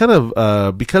 I kind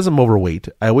of because I'm overweight,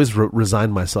 I always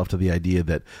resign myself to the idea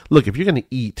that, look, if you're going to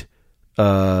eat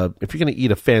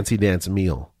a fancy dance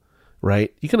meal,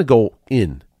 right, you're going to go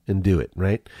in and do it,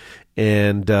 right,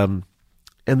 and then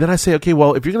I say, okay,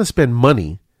 well, if you're going to spend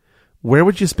money, where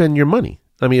would you spend your money?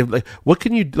 I mean, what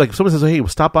can you, like, if someone says, hey, we'll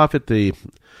stop off at the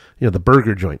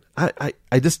burger joint.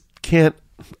 I just can't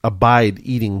abide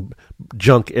eating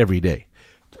junk every day.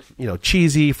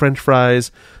 Cheesy French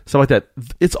fries, stuff like that.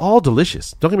 It's all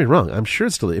delicious. Don't get me wrong. I'm sure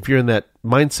it's delicious if you're in that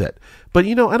mindset. But,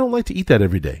 I don't like to eat that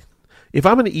every day. If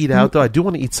I'm going to eat out, though, I do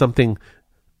want to eat something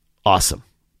awesome.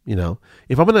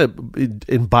 If I'm going to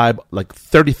imbibe like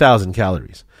 30,000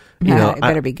 calories, it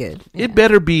better be good. Yeah. It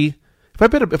better be.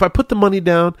 If I put the money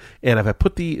down and if I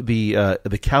put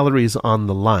the calories on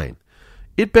the line,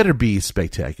 it better be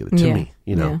spectacular to me.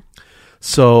 Yeah.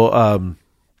 So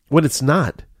when it's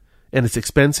not, and it's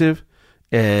expensive,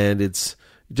 and it's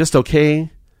just okay,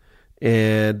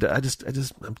 and I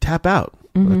tap out.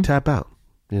 Mm-hmm. I tap out.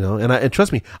 And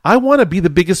trust me, I want to be the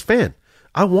biggest fan.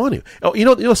 I want to.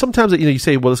 Oh, sometimes you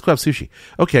say, well, let's go have sushi.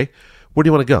 Okay, where do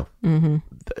you want to go? Mm-hmm.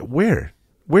 Where?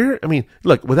 I mean,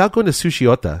 look, without going to Sushi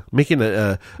Ota, making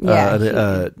well,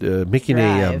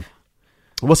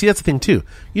 see, that's the thing too.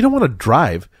 You don't want to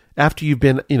drive after you've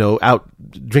been, out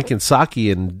drinking sake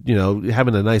and,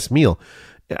 having a nice meal.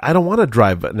 I don't want to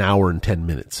drive an hour and 10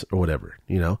 minutes or whatever,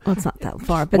 Well, it's not that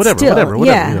far, but whatever, still. whatever.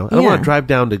 Yeah, I don't want to drive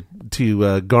down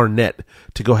to Garnett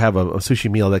to go have a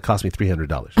sushi meal that cost me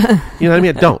 $300. You know what I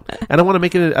mean? I don't want to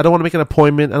make it. I don't want to make an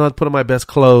appointment. I don't want to put on my best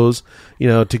clothes,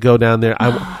 to go down there.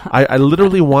 I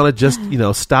literally want to just,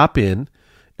 stop in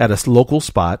at a local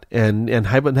spot and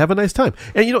have a nice time.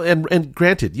 And and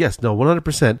granted, yes, no,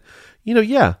 100%.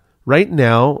 Yeah, right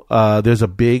now there's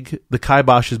the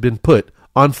kibosh has been put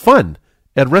on fun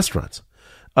at restaurants.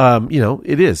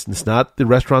 It is. It's not the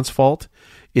restaurant's fault.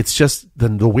 It's just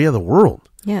the way of the world.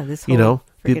 Yeah, this whole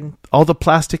all the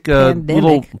plastic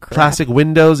little crap. plastic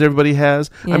windows everybody has.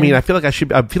 Yeah. I mean, I feel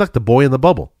like the boy in the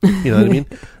bubble. You know what I mean?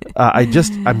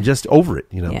 I'm just over it.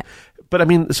 Yeah. But I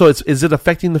mean, so is it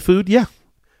affecting the food? Yeah,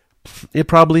 it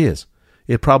probably is.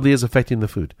 It probably is affecting the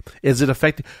food. Is it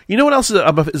affecting? You know what else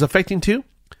is affecting too?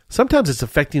 Sometimes it's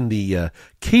affecting the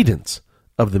cadence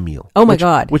of the meal. Oh my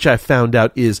God. Which I found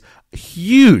out is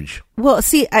huge. Well,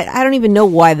 see, I don't even know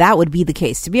why that would be the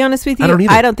case. To be honest with you,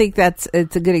 I don't think it's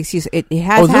a good excuse. It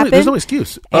has happened. There's no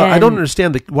excuse. I don't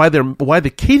understand why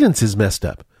the cadence is messed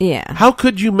up. Yeah. How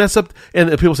could you mess up? And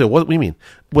people say, "What do you mean?"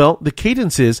 Well, the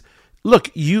cadence is,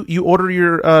 look, you order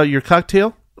your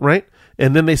cocktail, right?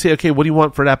 And then they say, okay, what do you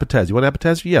want for an appetizer? You want an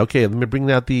appetizer? Yeah, okay, let me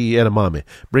bring out the edamame.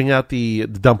 Bring out the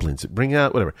dumplings. Bring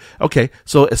out whatever. Okay,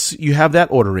 so you have that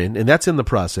order in, and that's in the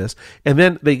process. And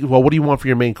then what do you want for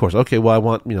your main course? Okay, well, I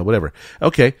want, whatever.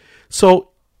 Okay, so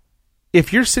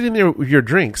if you're sitting there with your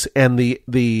drinks and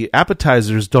the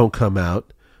appetizers don't come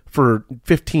out for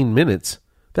 15 minutes,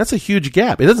 that's a huge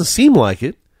gap. It doesn't seem like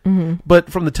it, but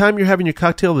from the time you're having your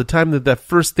cocktail to the time that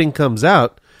first thing comes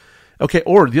out, okay,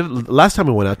 or the last time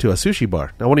we went out to a sushi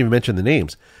bar, I won't even mention the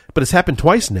names, but it's happened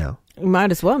twice now. You might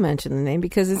as well mention the name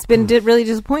because it's been really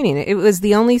disappointing. It was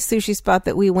the only sushi spot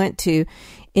that we went to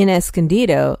in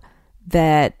Escondido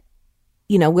that,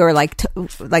 we were like,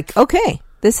 okay,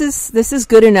 this is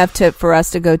good enough for us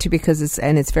to go to because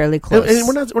it's fairly close.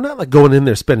 And we're not like going in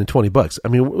there spending $20. I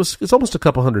mean, it's almost a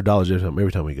couple $100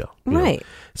 every time we go. Right.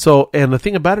 So, and the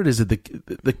thing about it is that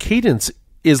the cadence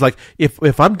is like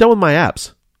if I'm done with my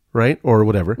apps, right, or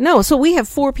whatever. No, so we have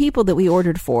 4 people that we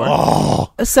ordered for.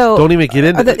 Oh, so don't even get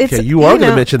into it. Okay, you are going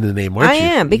to mention the name, aren't you? I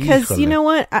am, because you know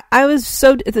what? I was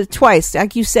twice,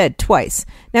 like you said, twice.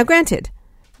 Now, granted,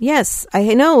 yes,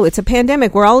 I know it's a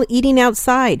pandemic. We're all eating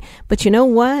outside, but you know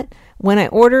what? When I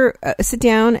order, sit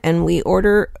down and we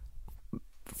order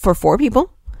for 4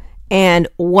 people, and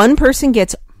one person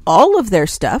gets all of their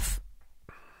stuff,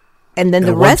 and then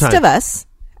the rest of us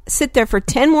sit there for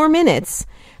 10 more minutes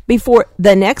before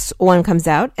the next one comes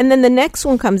out, and then the next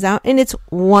one comes out, and it's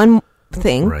one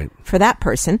thing for that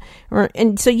person.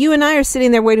 And so you and I are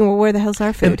sitting there waiting, well, where the hell's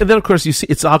our food? And then, of course, you see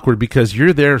it's awkward because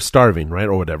you're there starving, right,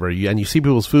 or whatever, and you see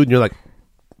people's food, and you're like,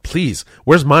 please,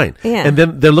 where's mine? Yeah. And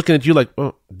then they're looking at you like,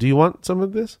 oh, do you want some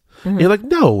of this? And you're like,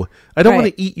 no, I don't want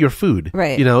to eat your food.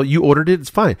 Right. You ordered it, it's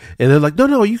fine. And they're like,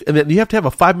 no, and then you have to have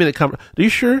a 5-minute conversation. Are you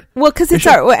sure? Well, because it's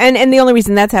our, and the only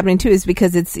reason that's happening too is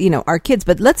because it's, our kids.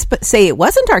 But let's say it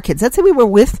wasn't our kids. Let's say we were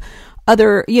with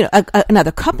other,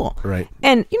 another couple. Right.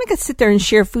 And you're not going to sit there and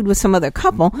share food with some other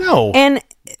couple. No.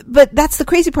 But that's the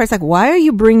crazy part. It's like, why are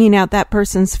you bringing out that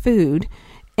person's food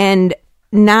and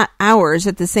not ours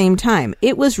at the same time?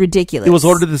 It was ridiculous. It was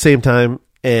ordered at the same time,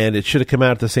 and it should have come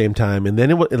out at the same time. And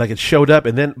then it showed up,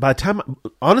 and then by the time,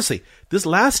 honestly, this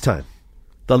last time,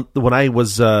 when I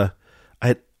was,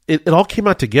 it all came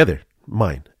out together,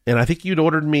 mine. And I think you'd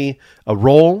ordered me a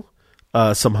roll,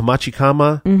 some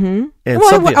hamachikama, and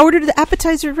something. I ordered the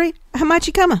appetizer, right?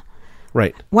 Hamachikama.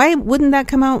 Right. Why wouldn't that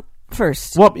come out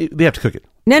first? Well, they have to cook it.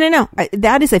 No.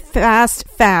 That is a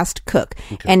fast cook.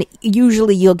 Okay. And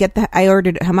usually you'll get I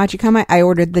ordered hamachikama, I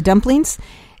ordered the dumplings.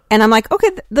 And I'm like, okay,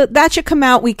 that should come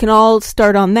out. We can all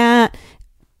start on that.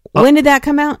 When did that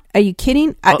come out? Are you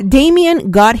kidding? Damien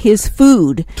got his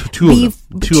food. Two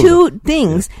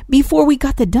things before we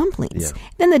got the dumplings. Yeah.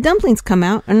 Then the dumplings come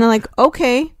out, and they're like,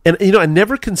 okay. And, I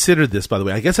never considered this, by the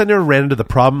way. I guess I never ran into the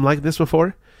problem like this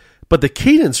before. But the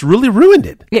cadence really ruined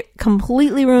it. It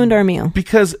completely ruined our meal.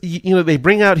 Because, they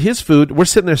bring out his food. We're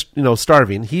sitting there,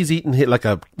 starving. He's eating it like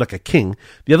a king.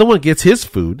 The other one gets his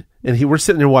food, and we're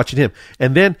sitting there watching him.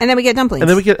 And then we get dumplings. And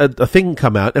then we get a thing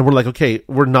come out, and we're like, okay,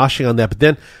 we're noshing on that. But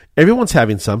then everyone's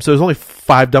having some. So there's only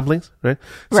 5 dumplings, right?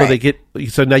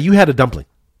 So now you had a dumpling.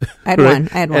 I had one.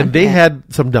 And they had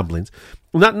some dumplings.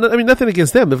 Nothing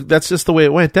against them. That's just the way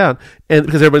it went down. And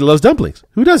because everybody loves dumplings.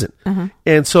 Who doesn't? Uh-huh.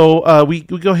 And so we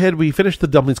go ahead, we finish the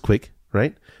dumplings quick,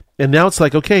 right? And now it's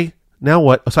like, okay, Now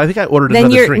what? So I think I ordered Then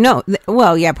another drink.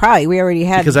 well, yeah, probably. We already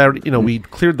had. Because I already, we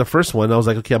cleared the first one. I was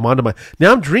like, okay, I'm on to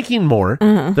now I'm drinking more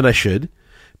than I should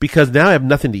because now I have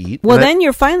nothing to eat. Well, then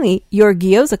your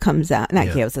gyoza comes out. Not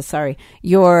gyoza, sorry.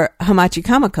 Your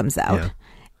hamachikama comes out. Yeah.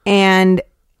 And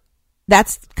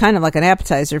that's kind of like an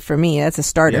appetizer for me. That's a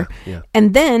starter. Yeah.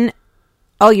 And then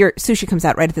all your sushi comes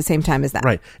out right at the same time as that.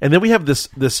 Right. And then we have this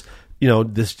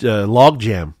log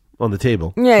jam on the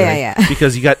table. Yeah.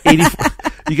 Because you got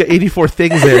 84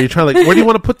 things there. You're trying to where do you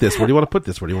want to put this? Where do you want to put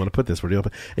this? Where do you want to put this? Where do you want to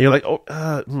put? And you're like,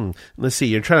 let's see.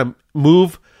 You're trying to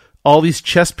move all these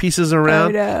chess pieces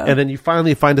around, and then you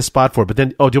finally find a spot for it. But then,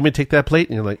 do you want me to take that plate?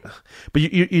 And you're like, but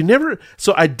you never.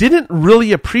 So I didn't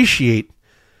really appreciate.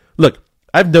 Look,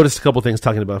 I've noticed a couple things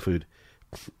talking about food.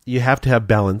 You have to have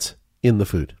balance in the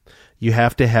food. You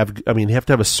have to have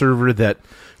a server that,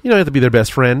 you have to be their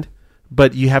best friend,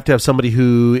 but you have to have somebody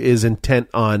who is intent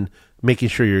on making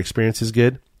sure your experience is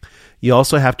good. You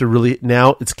also have to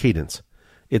now it's cadence.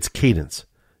 It's cadence.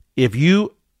 If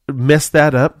you mess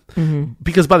that up,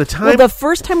 because by the time... Well, the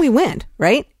first time we went,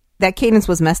 right, that cadence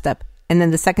was messed up. And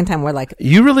then the second time we're like...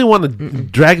 You really want to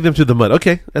drag them through the mud.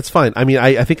 Okay, that's fine. I mean,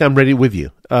 I think I'm ready with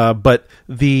you. But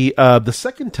the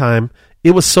second time,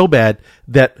 it was so bad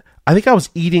that I think I was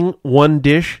eating one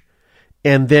dish,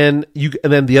 and then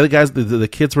the other guys, the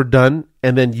kids were done,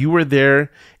 and then you were there.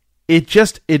 It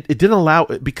didn't allow...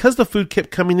 Because the food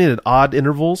kept coming in at odd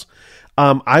intervals,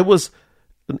 I was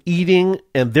eating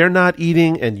and they're not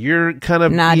eating and you're kind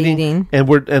of not eating.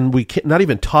 and we can't, not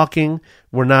even talking.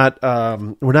 We're not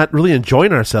really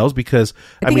enjoying ourselves because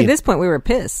I think at this point we were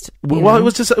pissed. Well, it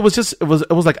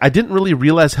was like I didn't really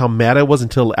realize how mad I was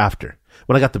until after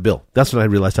when I got the bill. That's when I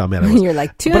realized how mad I was. You're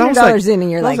like $200 in and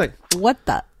you're like, what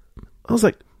the? I was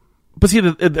like, but see,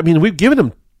 we've given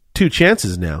him 2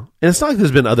 chances now, and it's not like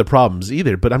there's been other problems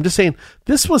either. But I'm just saying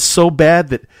this was so bad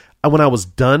that when I was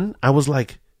done, I was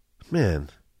like, man,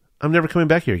 I'm never coming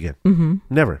back here again. Mm-hmm.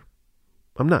 Never.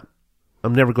 I'm not.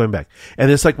 I'm never going back. And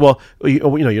it's like, well,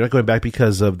 you're not going back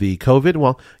because of the COVID.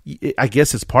 Well, I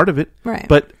guess it's part of it. Right.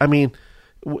 But I mean,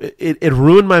 it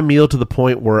ruined my meal to the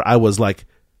point where I was like,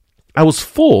 I was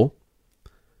full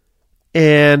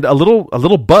and a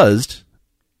little buzzed,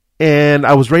 and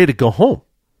I was ready to go home.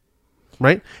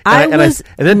 Right. And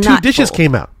then 2 dishes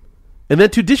came out. And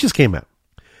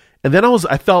then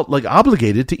I felt like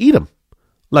obligated to eat them.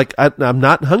 Like I'm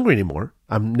not hungry anymore.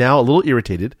 I'm now a little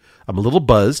irritated. I'm a little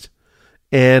buzzed,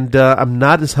 and I'm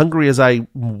not as hungry as I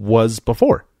was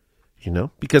before.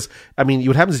 Because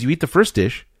what happens is you eat the first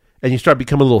dish and you start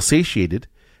becoming a little satiated,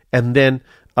 and then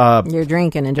you're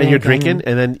drinking and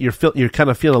then you're kind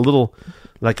of feeling a little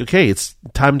like, okay, it's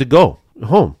time to go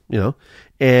home.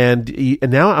 And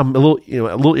now I'm a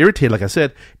little irritated, like I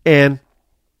said, and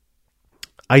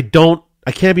I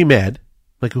can't be mad.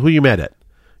 Like, who are you mad at?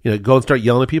 Go and start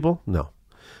yelling at people? No.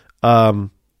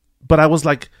 But I was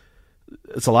like,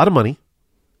 it's a lot of money.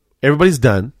 Everybody's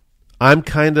done. I'm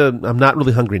not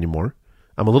really hungry anymore.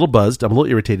 I'm a little buzzed. I'm a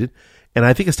little irritated. And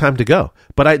I think it's time to go.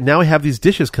 But now I have these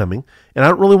dishes coming, and I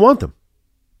don't really want them.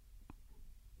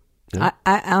 I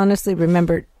honestly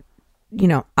remember,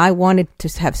 I wanted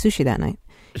to have sushi that night.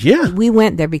 Yeah. We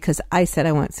went there because I said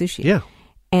I want sushi. Yeah.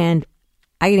 And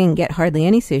I didn't get hardly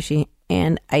any sushi,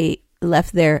 and I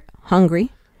left there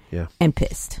hungry. Yeah. And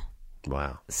pissed.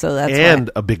 Wow. So that's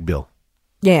a big bill.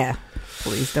 Yeah.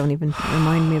 Please don't even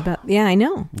remind me about. Yeah, I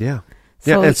know. Yeah.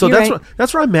 So, yeah. And so right.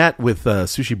 that's where I'm at with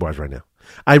sushi bars right now.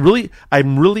 I'm really. I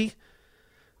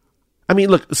mean,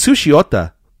 look, Sushi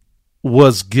Ota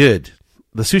was good.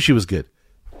 The sushi was good,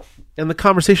 and the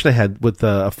conversation I had with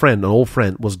an old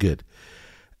friend, was good.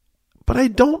 But I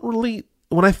don't really.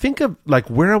 When I think of like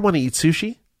where I want to eat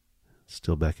sushi,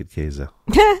 still back at Keizo.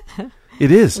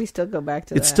 It is. We still go back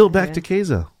to It's still back to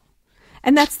Keizo.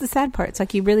 And that's the sad part. It's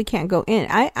like you really can't go in.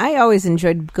 I always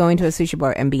enjoyed going to a sushi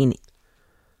bar and being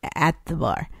at the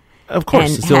bar. Of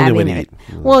course, it's the only way to eat.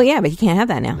 Well, yeah, but you can't have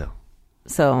that now. No.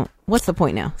 So what's the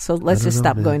point now? So let's just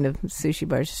stop going to sushi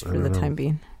bars for the time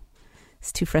being.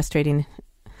 It's too frustrating.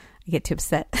 I get too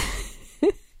upset.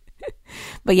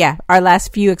 But yeah, our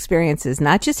last few experiences,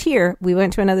 not just here, we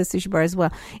went to another sushi bar as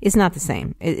well. It's not the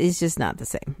same. It's just not the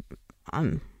same.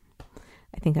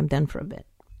 I think I'm done for a bit.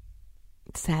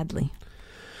 Sadly.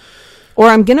 Or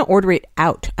I'm going to order it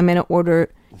out. I'm going to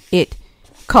order it,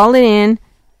 call it in,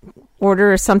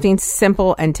 order something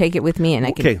simple, and take it with me, and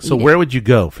I can eat where would you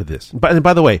go for this? And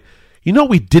by the way, what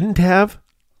we didn't have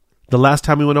the last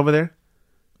time we went over there?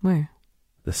 Where?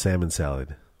 The salmon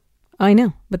salad. Oh, I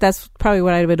know, but that's probably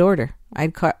what I would order.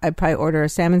 I'd probably order a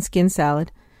salmon skin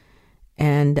salad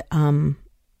and,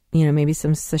 maybe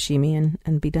some sashimi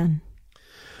and be done.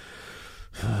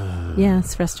 Yeah,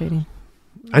 it's frustrating.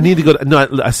 I need to go.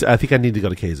 I think I need to go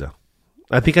to Queso.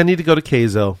 I think I need to go to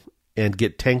Queso and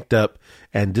get tanked up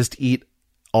and just eat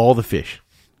all the fish.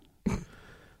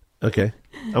 Okay,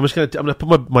 I'm gonna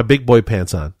put my big boy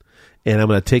pants on, and I'm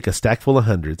gonna take a stack full of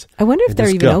hundreds. I wonder if they're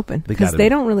even open because they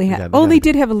don't really have. Oh, they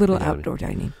did have a little outdoor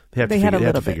dining. They had a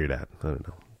little bit. Figure it out. I don't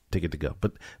know. Take it to go.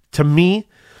 But to me,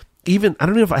 even I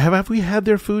don't know if have we had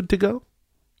their food to go.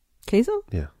 Queso?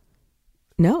 Yeah.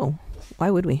 No. Why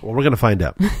would we? Well, we're gonna find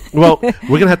out. Well,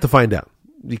 we're gonna have to find out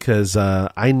because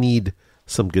I need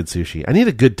some good sushi. I need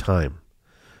a good time.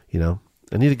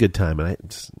 I need a good time, and I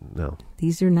just no.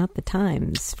 These are not the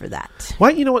times for that. Why?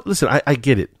 You know what? Listen, I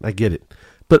get it.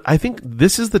 But I think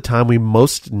this is the time we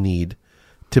most need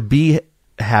to be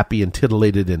happy and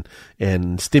titillated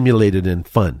and stimulated and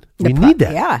fun. We need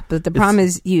that. Yeah, but the problem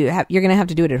is you're going to have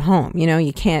to do it at home.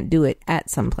 You can't do it at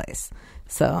some place.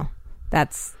 So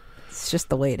it's just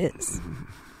the way it is.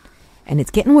 And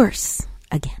it's getting worse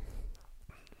again.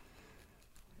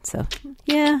 So,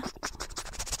 yeah.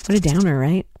 What a downer,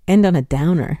 right? End on a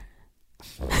downer.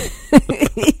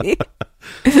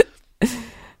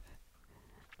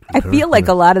 I feel like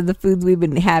a lot of the foods we've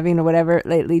been having or whatever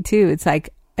lately too, it's like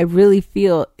I really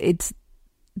feel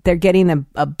they're getting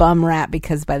a bum rap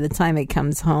because by the time it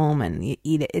comes home and you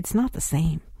eat it, it's not the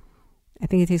same. I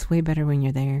think it tastes way better when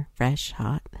you're there, fresh,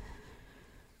 hot.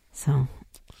 So,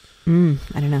 I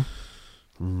don't know.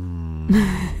 Mm-hmm.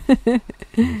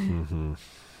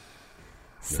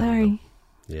 Sorry.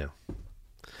 Yeah.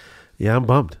 Yeah, I'm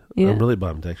bummed. Yeah. I'm really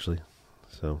bummed, actually.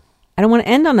 So I don't want to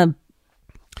end on a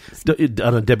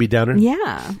Debbie Downer.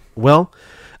 Yeah. Well,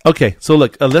 okay. So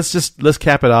look, let's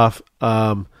cap it off.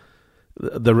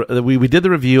 We did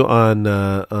the review on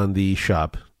the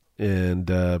shop, and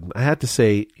I had to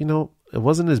say, it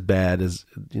wasn't as bad as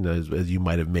as you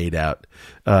might have made out.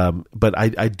 But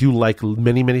I do like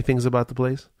many things about the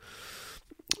place.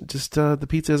 Just the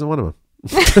pizza isn't one of them.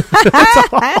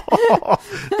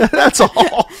 That's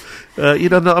all. No,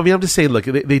 I mean, I'm just saying. Look,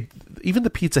 they even the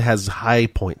pizza has high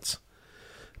points,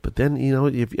 but then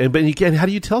but you can. How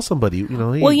do you tell somebody? Hey,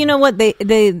 well, you know what they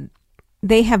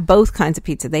have both kinds of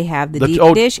pizza. They have the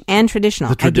deep dish and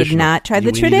traditional. I did not try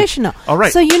the traditional. All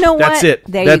right, so you know what? That's it.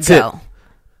 There That's you go. It.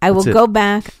 I will go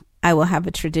back. I will have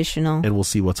a traditional, and we'll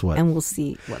see what's what.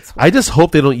 I just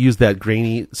hope they don't use that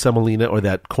grainy semolina or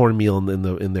that cornmeal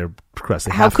in their crust.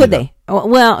 How could they? Oh,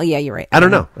 well, yeah, you're right. I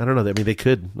don't know. I mean, they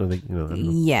could. I don't know.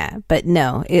 Yeah, but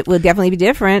no, it would definitely be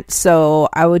different. So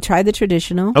I would try the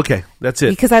traditional. Okay, that's it.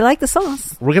 Because I like the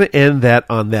sauce. We're going to end that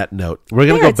on that note. We're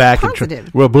going to go back and try.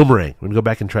 We're a boomerang. We're going to go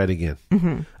back and try it again.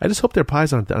 Mm-hmm. I just hope their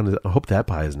pies aren't. I hope that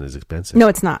pie isn't as expensive. No,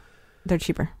 it's not. They're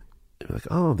cheaper. You're like,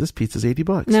 oh, this pizza's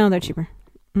 $80. No, they're cheaper.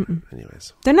 Mm-mm.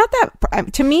 Anyways, they're not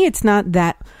that. To me, it's not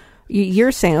that.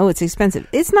 You're saying, oh, it's expensive.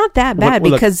 It's not that bad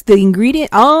because the ingredient,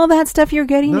 all that stuff you're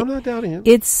getting. No, I'm not doubting it.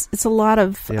 It's a lot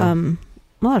of food.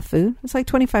 It's like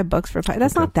 $25 for a pie.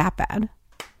 That's not that bad.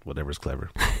 Whatever's clever.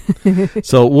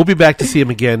 So we'll be back to see him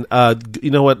again.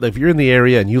 You know what? If you're in the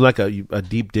area and you like a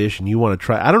deep dish and you want to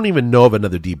try, I don't even know of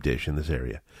another deep dish in this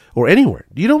area or anywhere.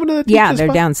 Do you know of another? Deep dish they're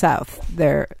spot? Down south.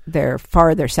 They're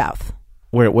farther south.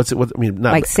 Where? What's it? What, I mean,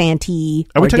 not like Santee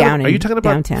are or down in Are you talking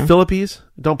about downtown? Philippines?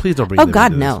 Please don't bring. Oh them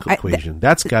God, into no! This equation.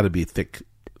 That's got to be thick.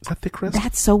 Is that thick crust?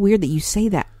 That's so weird that you say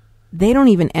that. They don't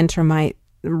even enter my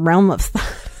realm of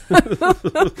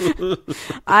thought.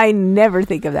 I never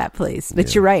think of that place,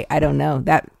 but you're right. I don't know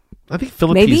that. I think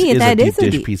Philippines is a deep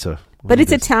dish pizza, but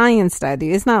it's Italian style,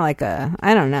 dude. It's not like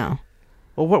I don't know.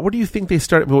 Well, what do you think they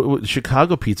started?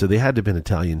 Chicago pizza, they had to have been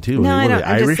Italian too. No, I don't.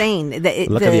 I'm Irish? just saying.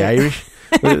 Look at the Irish.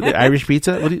 The Irish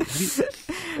pizza.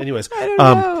 Anyways,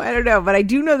 I don't know, but I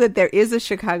do know that there is a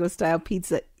Chicago style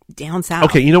pizza down south.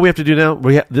 Okay, you know what we have to do now?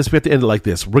 We have to end it like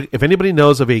this. If anybody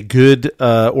knows of a good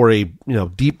or a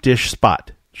deep dish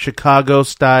spot, Chicago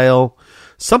style,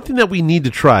 something that we need to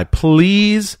try,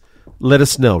 please let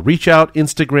us know. Reach out,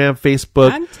 Instagram,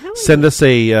 Facebook, send us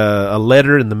a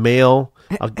letter in the mail.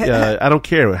 I don't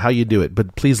care how you do it,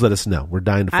 but please let us know. We're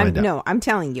dying to find out. No, I'm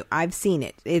telling you, I've seen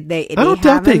it. I don't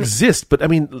doubt they exist, but I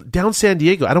mean, down San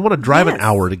Diego, I don't want to drive an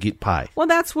hour to get pie. Well,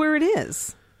 that's where it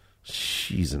is.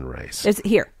 Cheese and rice. It's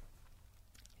here.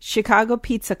 Chicago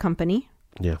Pizza Company.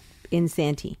 Yeah. In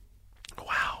Santee.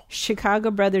 Wow.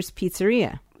 Chicago Brothers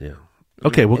Pizzeria. Yeah.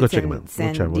 Okay, we'll go check them out.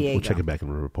 We'll check it back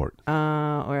and report.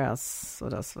 Where else?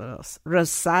 What else?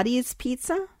 Rosati's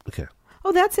Pizza. Okay.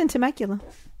 Oh, that's in Temecula.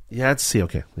 Yeah, let's see.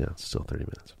 Okay. Yeah, it's still 30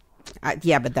 minutes.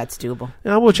 Yeah, but that's doable.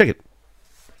 Yeah, we'll check it.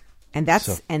 And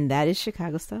that is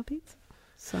Chicago style pizza.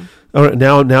 So All right,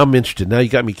 now I'm interested. Now you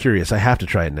got me curious. I have to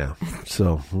try it now.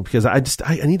 So because I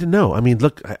need to know. I mean,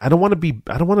 look, I don't want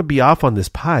to be off on this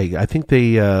pie. I think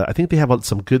they have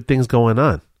some good things going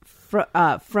on.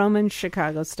 Froman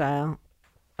Chicago style.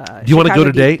 Do you want to go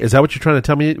today? Is that what you're trying to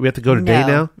tell me? We have to go today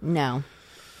now? No.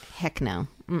 Heck no.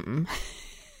 Mm-mm.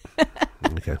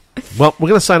 Okay. Well, we're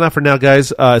going to sign off for now,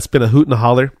 guys. It's been a hoot and a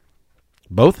holler.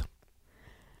 Both?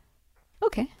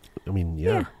 Okay. I mean,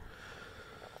 yeah.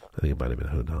 I think it might have been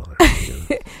a hoot and a holler.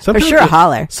 For sure a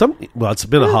holler. Well, it's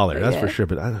been a holler, that's for sure.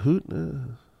 But a hoot,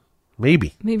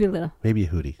 maybe. Maybe a little. Maybe a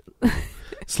hootie.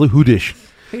 It's a little hootish.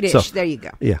 Hootish. So, there you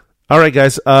go. Yeah. All right,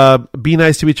 guys. Be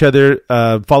nice to each other.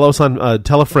 Follow us on.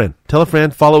 Tell a friend. Tell a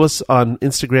friend. Follow us on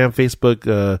Instagram, Facebook.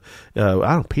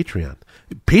 Patreon.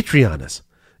 Patreon us.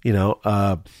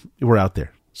 We're out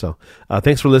there. So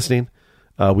thanks for listening.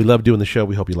 We love doing the show.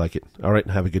 We hope you like it. All right,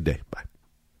 and have a good day. Bye.